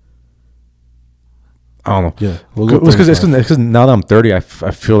lady. I don't know. Yeah. It's because now that I'm 30, I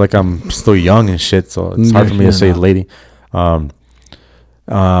feel like I'm still young and shit. So it's hard for me to say lady. I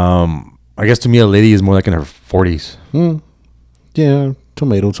guess to me a lady is more like in her 40s. Yeah.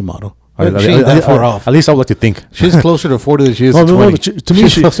 Tomato. She ain't that far off. At least I would like to think she's closer to 40 than she is to 20.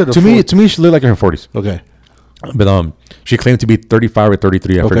 To me, she looked like in her 40s. Okay. But she claimed to be 35 or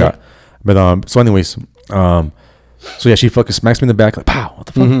 33. I forgot. But so anyways, so yeah, she fucking smacks me in the back like, "Pow! What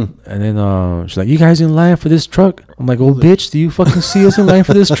the fuck?" And then she's like, "You guys in line for this truck?" I'm like, "Oh, bitch, do you fucking see us in line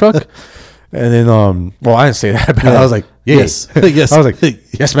for this truck?" And then well, I didn't say that, but I was like, yes. Yes. I was like,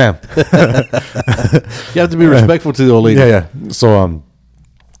 "Yes, ma'am." You have to be respectful to the old lady. Yeah. So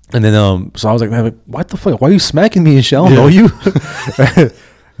and then so I was like, "Man, what the fuck? Why are you smacking me and shit? I don't know you."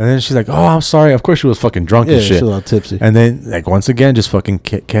 And then she's like, "Oh, I'm sorry." Of course, she was fucking drunk and shit. She was all tipsy. And then, like, once again, just fucking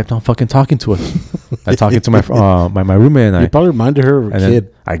kept on fucking talking to us. I talking to my roommate and you probably reminded her of a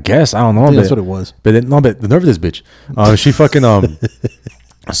kid. I guess, I don't know. That's what it was. But then, but the nerve of this bitch. She fucking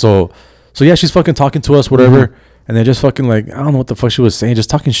So yeah, she's fucking talking to us, whatever. And then just fucking like, I don't know what the fuck she was saying, just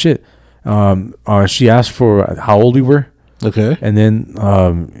talking shit. She asked for how old we were. Okay. And then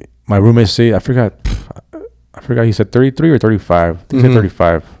my roommate said, I forgot he said 33 or 35. I think he said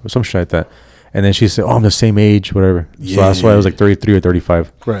 35 or some shit like that. And then she said, "Oh, I'm the same age, whatever." Yeah. So that's why I was like 33 or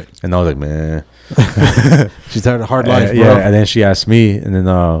 35. Right. And I was like, man. She's had a hard life, bro. Yeah. And then she asked me, and then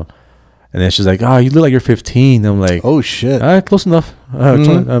And then she's like, "Oh, you look like you're 15." I'm like, "Oh shit, close enough."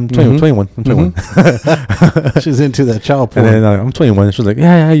 I'm 21. I'm 21. She's into that child porn. And then I'm 21. She's like,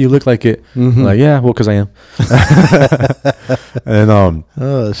 "Yeah, you look like it." I'm like, "Yeah, well, because I am." And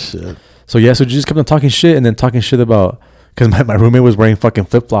oh shit. So yeah, so she just kept on talking shit and then talking shit about because my roommate was wearing fucking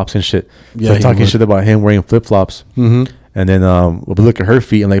flip flops and shit. Yeah, so talking shit about him wearing flip flops. And then we look at her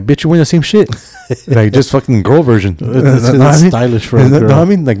feet and like, bitch, you're wearing the same shit. Like just fucking girl version. It's stylish for a girl. No, I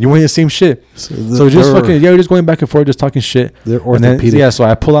mean, like you're wearing the same shit. So just fucking we're just going back and forth, just talking shit. They're orthopedic. Then, so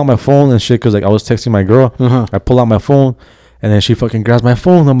I pull out my phone and shit because like I was texting my girl. I pull out my phone and then she fucking grabs my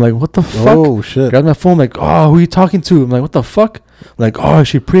phone. I'm like, what the fuck? Oh shit! Grabs my phone. Like, oh, who are you talking to? I'm like, what the fuck? I'm like, oh, is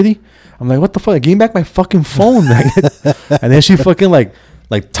she pretty? I'm like, what the fuck? Give me back my fucking phone. And then she fucking like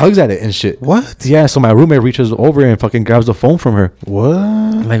tugs at it and shit. What? Yeah, so my roommate reaches over and fucking grabs the phone from her. What?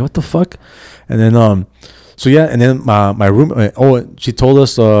 I'm like, what the fuck? And then so yeah, and then my roommate, she told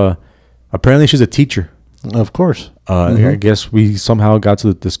us apparently she's a teacher. Of course. I guess we somehow got to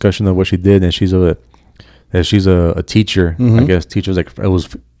the discussion of what she did, and she's a teacher. I guess teachers like it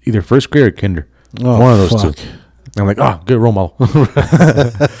was either first grade or kinder. One of those two. I'm like, good role model.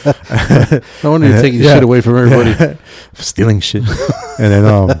 No wonder you're taking shit away from everybody. Stealing shit. And then,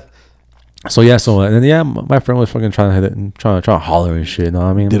 my friend was fucking trying to hit it and trying to holler and shit. You know what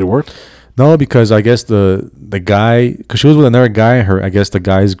I mean? Did it work? No, because I guess the guy, because she was with another guy, I guess the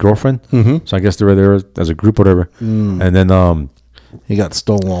guy's girlfriend. So I guess they were there as a group or whatever. And then, he got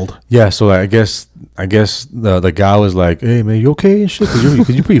stonewalled. Yeah, so I guess the guy was like, "Hey man, you okay and shit? Cause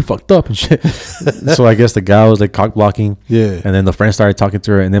you're pretty fucked up and shit." So I guess the guy was like cock blocking. Yeah. And then the friend started talking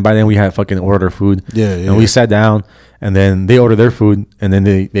to her, and then by then we had fucking ordered our food. Yeah. And we sat down, and then they ordered their food, and then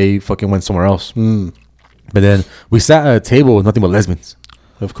they fucking went somewhere else. But then we sat at a table with nothing but lesbians.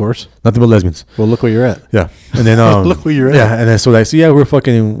 Of course. Nothing but lesbians. Well, look where you're at. Yeah. And then look where you're at. Yeah. And then so we're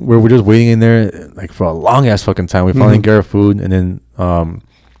just waiting in there like for a long ass fucking time. We finally get our food, and then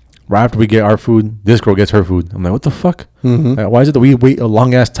right after we get our food, this girl gets her food. I'm like, what the fuck? Like, why is it that we wait a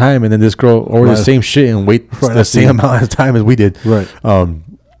long ass time and then this girl orders the same shit and wait the same amount of time as we did? Right. So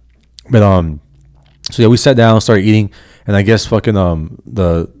yeah, we sat down, started eating, and I guess fucking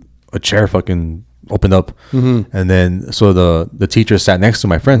a chair fucking opened up, and then so the teacher sat next to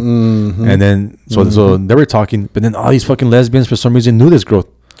my friend, and then so they were talking, but then all these fucking lesbians for some reason knew this girl,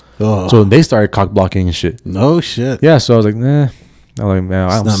 so they started cock blocking and shit. No shit. Yeah, so I was like, nah. I'm like, man,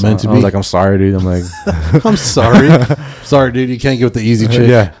 it's not meant to be. I was like, I'm sorry, dude. I'm like, I'm sorry, dude. You can't get with the easy chick.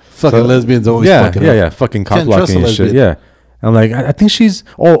 Yeah, fucking lesbians always. fucking up. fucking cock blocking and shit. Yeah, I'm like, I think she's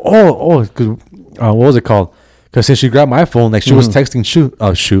cause, what was it called? Because since she grabbed my phone, like she was texting Shu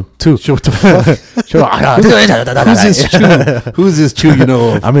too. What the fuck? Who's this Chu you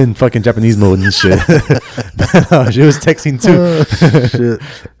know of? I'm in fucking Japanese mode and shit. She was texting too. Shit.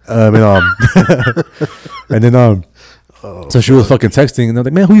 And then so she was fucking texting, and I'm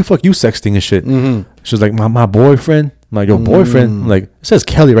like, man, who you sexting and shit? She was like, my boyfriend. I'm like, your boyfriend? I'm like, it says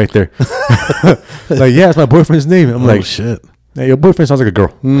Kelly right there. Like, yeah, it's my boyfriend's name. I'm like, shit. Hey, your boyfriend sounds like a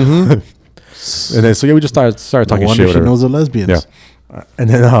girl. And then so yeah, we just started talking shit. She knows the lesbians. Yeah. And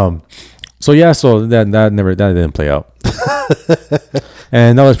then so that didn't play out.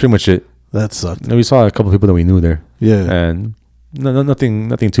 And that was pretty much it. That sucked. And we saw a couple of people that we knew there. Yeah. And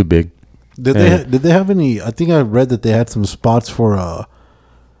nothing too big. Did they have any? I think I read that they had some spots for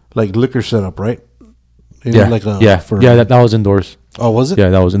like liquor setup, right? That was indoors. Oh, was it? Yeah,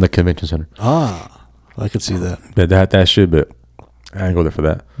 that was in the convention center. I could see that. But that shit, but I didn't go there for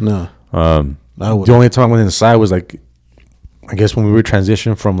that. No. The only time I went inside was like, I guess when we were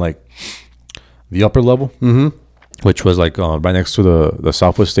transitioning from like the upper level, which was like right next to the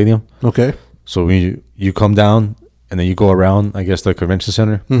Southwest Stadium. Okay. So when you come down and then you go around, I guess the convention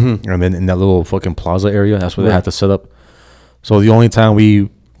center, and then in that little fucking plaza area, that's where they had to set up. So the only time we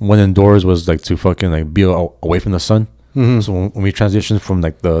went indoors was like to fucking like be away from the sun. So when we transitioned from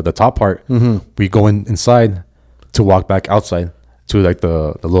like the top part, we go inside to walk back outside to like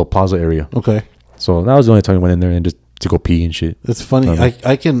the little plaza area. Okay. So that was the only time we went in there and just to go pee and shit. It's funny.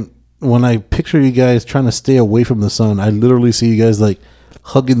 I can, when I picture you guys trying to stay away from the sun, I literally see you guys like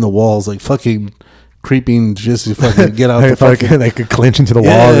hugging the walls, like fucking creeping just to fucking get out the fucking like clinching to the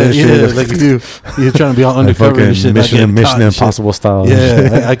wall and shit. Yeah, like you're trying to be all undercover and shit. Mission Impossible style.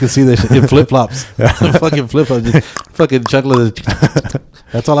 Yeah, I can see that shit in flip flops. Fucking flip flops, just fucking chocolate.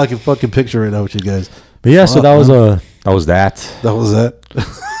 That's all I can fucking picture right now with you guys. But yeah, so that was that. That was that.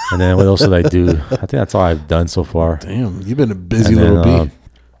 And then what else did I do? I think that's all I've done so far. Damn, you've been a busy little bee.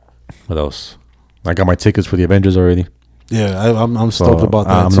 What else? I got my tickets for the Avengers already. Yeah, I'm stoked about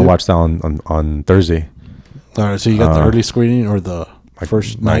that. I'm gonna watch that on Thursday. All right, so you got the early screening or the?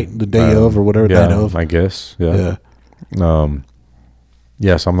 first night, the day of, or whatever night of. I guess. Yeah.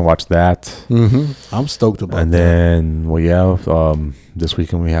 Yeah, so I'm gonna watch that. Mm-hmm. I'm stoked about that. And then this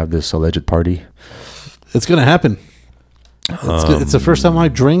weekend we have this alleged party. It's gonna happen. It's the first time I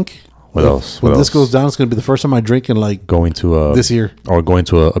drink. What else? When this goes down, it's gonna be the first time I drink in like going to this year, or going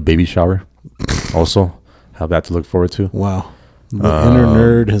to a baby shower. Also, have that to look forward to. Wow. The inner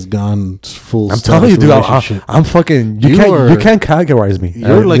nerd has gone full. I'm telling you, dude. I'm fucking. You can't categorize me.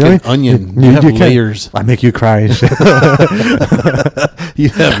 You're like an onion. You have layers. I make you cry and shit. You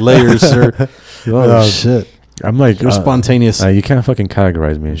have layers, sir. Oh shit! I'm like you're spontaneous. You can't fucking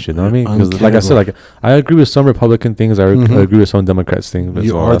categorize me and shit. You know what I mean? Because like I said, like I agree with some Republican things. I agree with some Democrats things.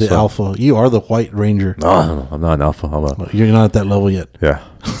 You are the alpha. You are the white ranger. No, I'm not an alpha. You're not at that level yet. Yeah.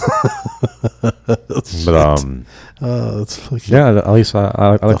 But that's fucking. Yeah, at least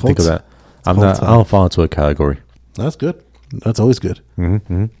I like to think of that. I don't fall into a category. That's good. That's always good.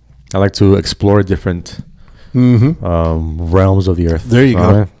 Mm-hmm. I like to explore different realms of the earth. There you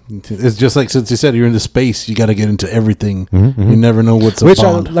go. Right? It's just like since you said you're into space, you got to get into everything. You never know what's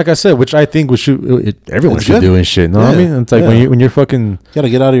like I said, which I think everyone should do and shit. You know what I mean? It's like when you're fucking got to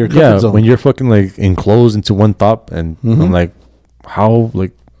get out of your comfort zone. When you're fucking like enclosed into one thought, and I'm like, how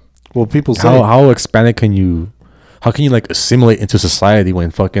like, well, people say how expanded can you? How can you like assimilate into society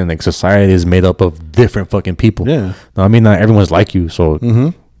when fucking like society is made up of different fucking people? Yeah, no, I mean not everyone's like you, so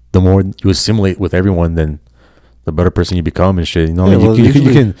the more you assimilate with everyone, then the better person you become and shit. You know, you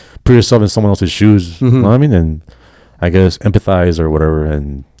can put yourself in someone else's shoes. You know what I mean? And I guess empathize or whatever.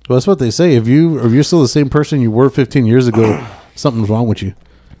 And well, that's what they say. If you're still the same person you were 15 years ago, something's wrong with you.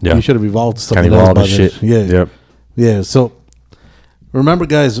 Yeah, you should have evolved to something else by then. Yeah, yep. Yeah. So remember,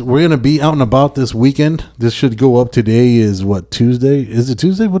 guys, we're gonna be out and about this weekend. This should go up today. Is what, Tuesday? Is it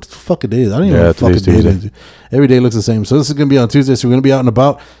Tuesday? What the fuck it is? I don't even know what fucking day it is. Every day looks the same. So this is gonna be on Tuesday. So we're gonna be out and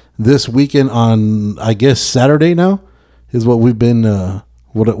about this weekend on, I guess, Saturday now is what we've been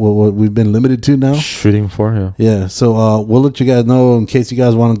what we've been limited to now. Shooting for, yeah. So we'll let you guys know in case you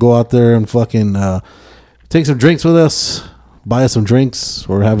guys want to go out there and fucking take some drinks with us, buy us some drinks,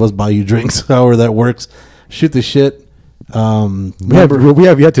 or have us buy you drinks, however that works. Shoot the shit. We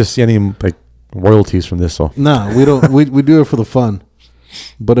have yet to see any like royalties from this, so nah, we don't. we do it for the fun.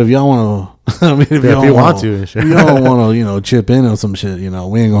 But if y'all want to, I mean, if y'all want to, chip in on some shit, we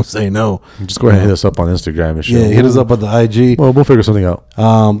ain't gonna say no. Just go ahead and hit us up on Instagram and shit. Yeah, hit us up on the IG. Well, we'll figure something out.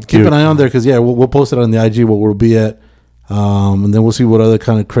 Keep an eye on there because we'll post it on the IG what we'll be at, and then we'll see what other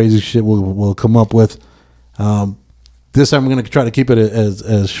kind of crazy shit we'll come up with. This time we're gonna try to keep it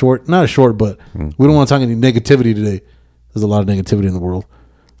as short, not as short, but we don't want to talk any negativity today. There's a lot of negativity in the world.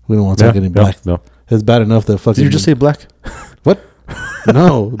 We don't want to talk any black. No. It's bad enough that fucking. Did you just say black? What?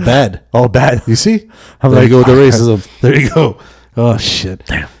 No, bad. Oh, bad. You see? I'm there you go with the racism. There you go. Oh shit.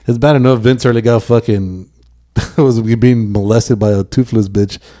 Damn. It's bad enough Vince early got fucking was being molested by a toothless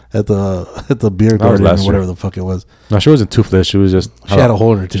bitch at the beer garden or whatever the fuck it was. No, she wasn't toothless. She was just she had a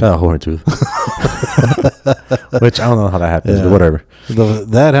hole in her tooth. She had a hole in her tooth. Which I don't know how that happens, but whatever.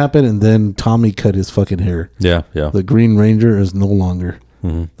 That happened, and then Tommy cut his fucking hair. Yeah. The Green Ranger is no longer.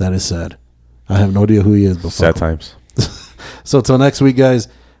 That is sad. I have no idea who he is. But sad times. So till next week, guys.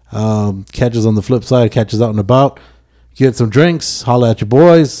 Catch us on the flip side. Catch us out and about. Get some drinks. Holla at your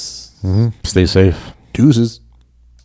boys. Stay safe. Deuces.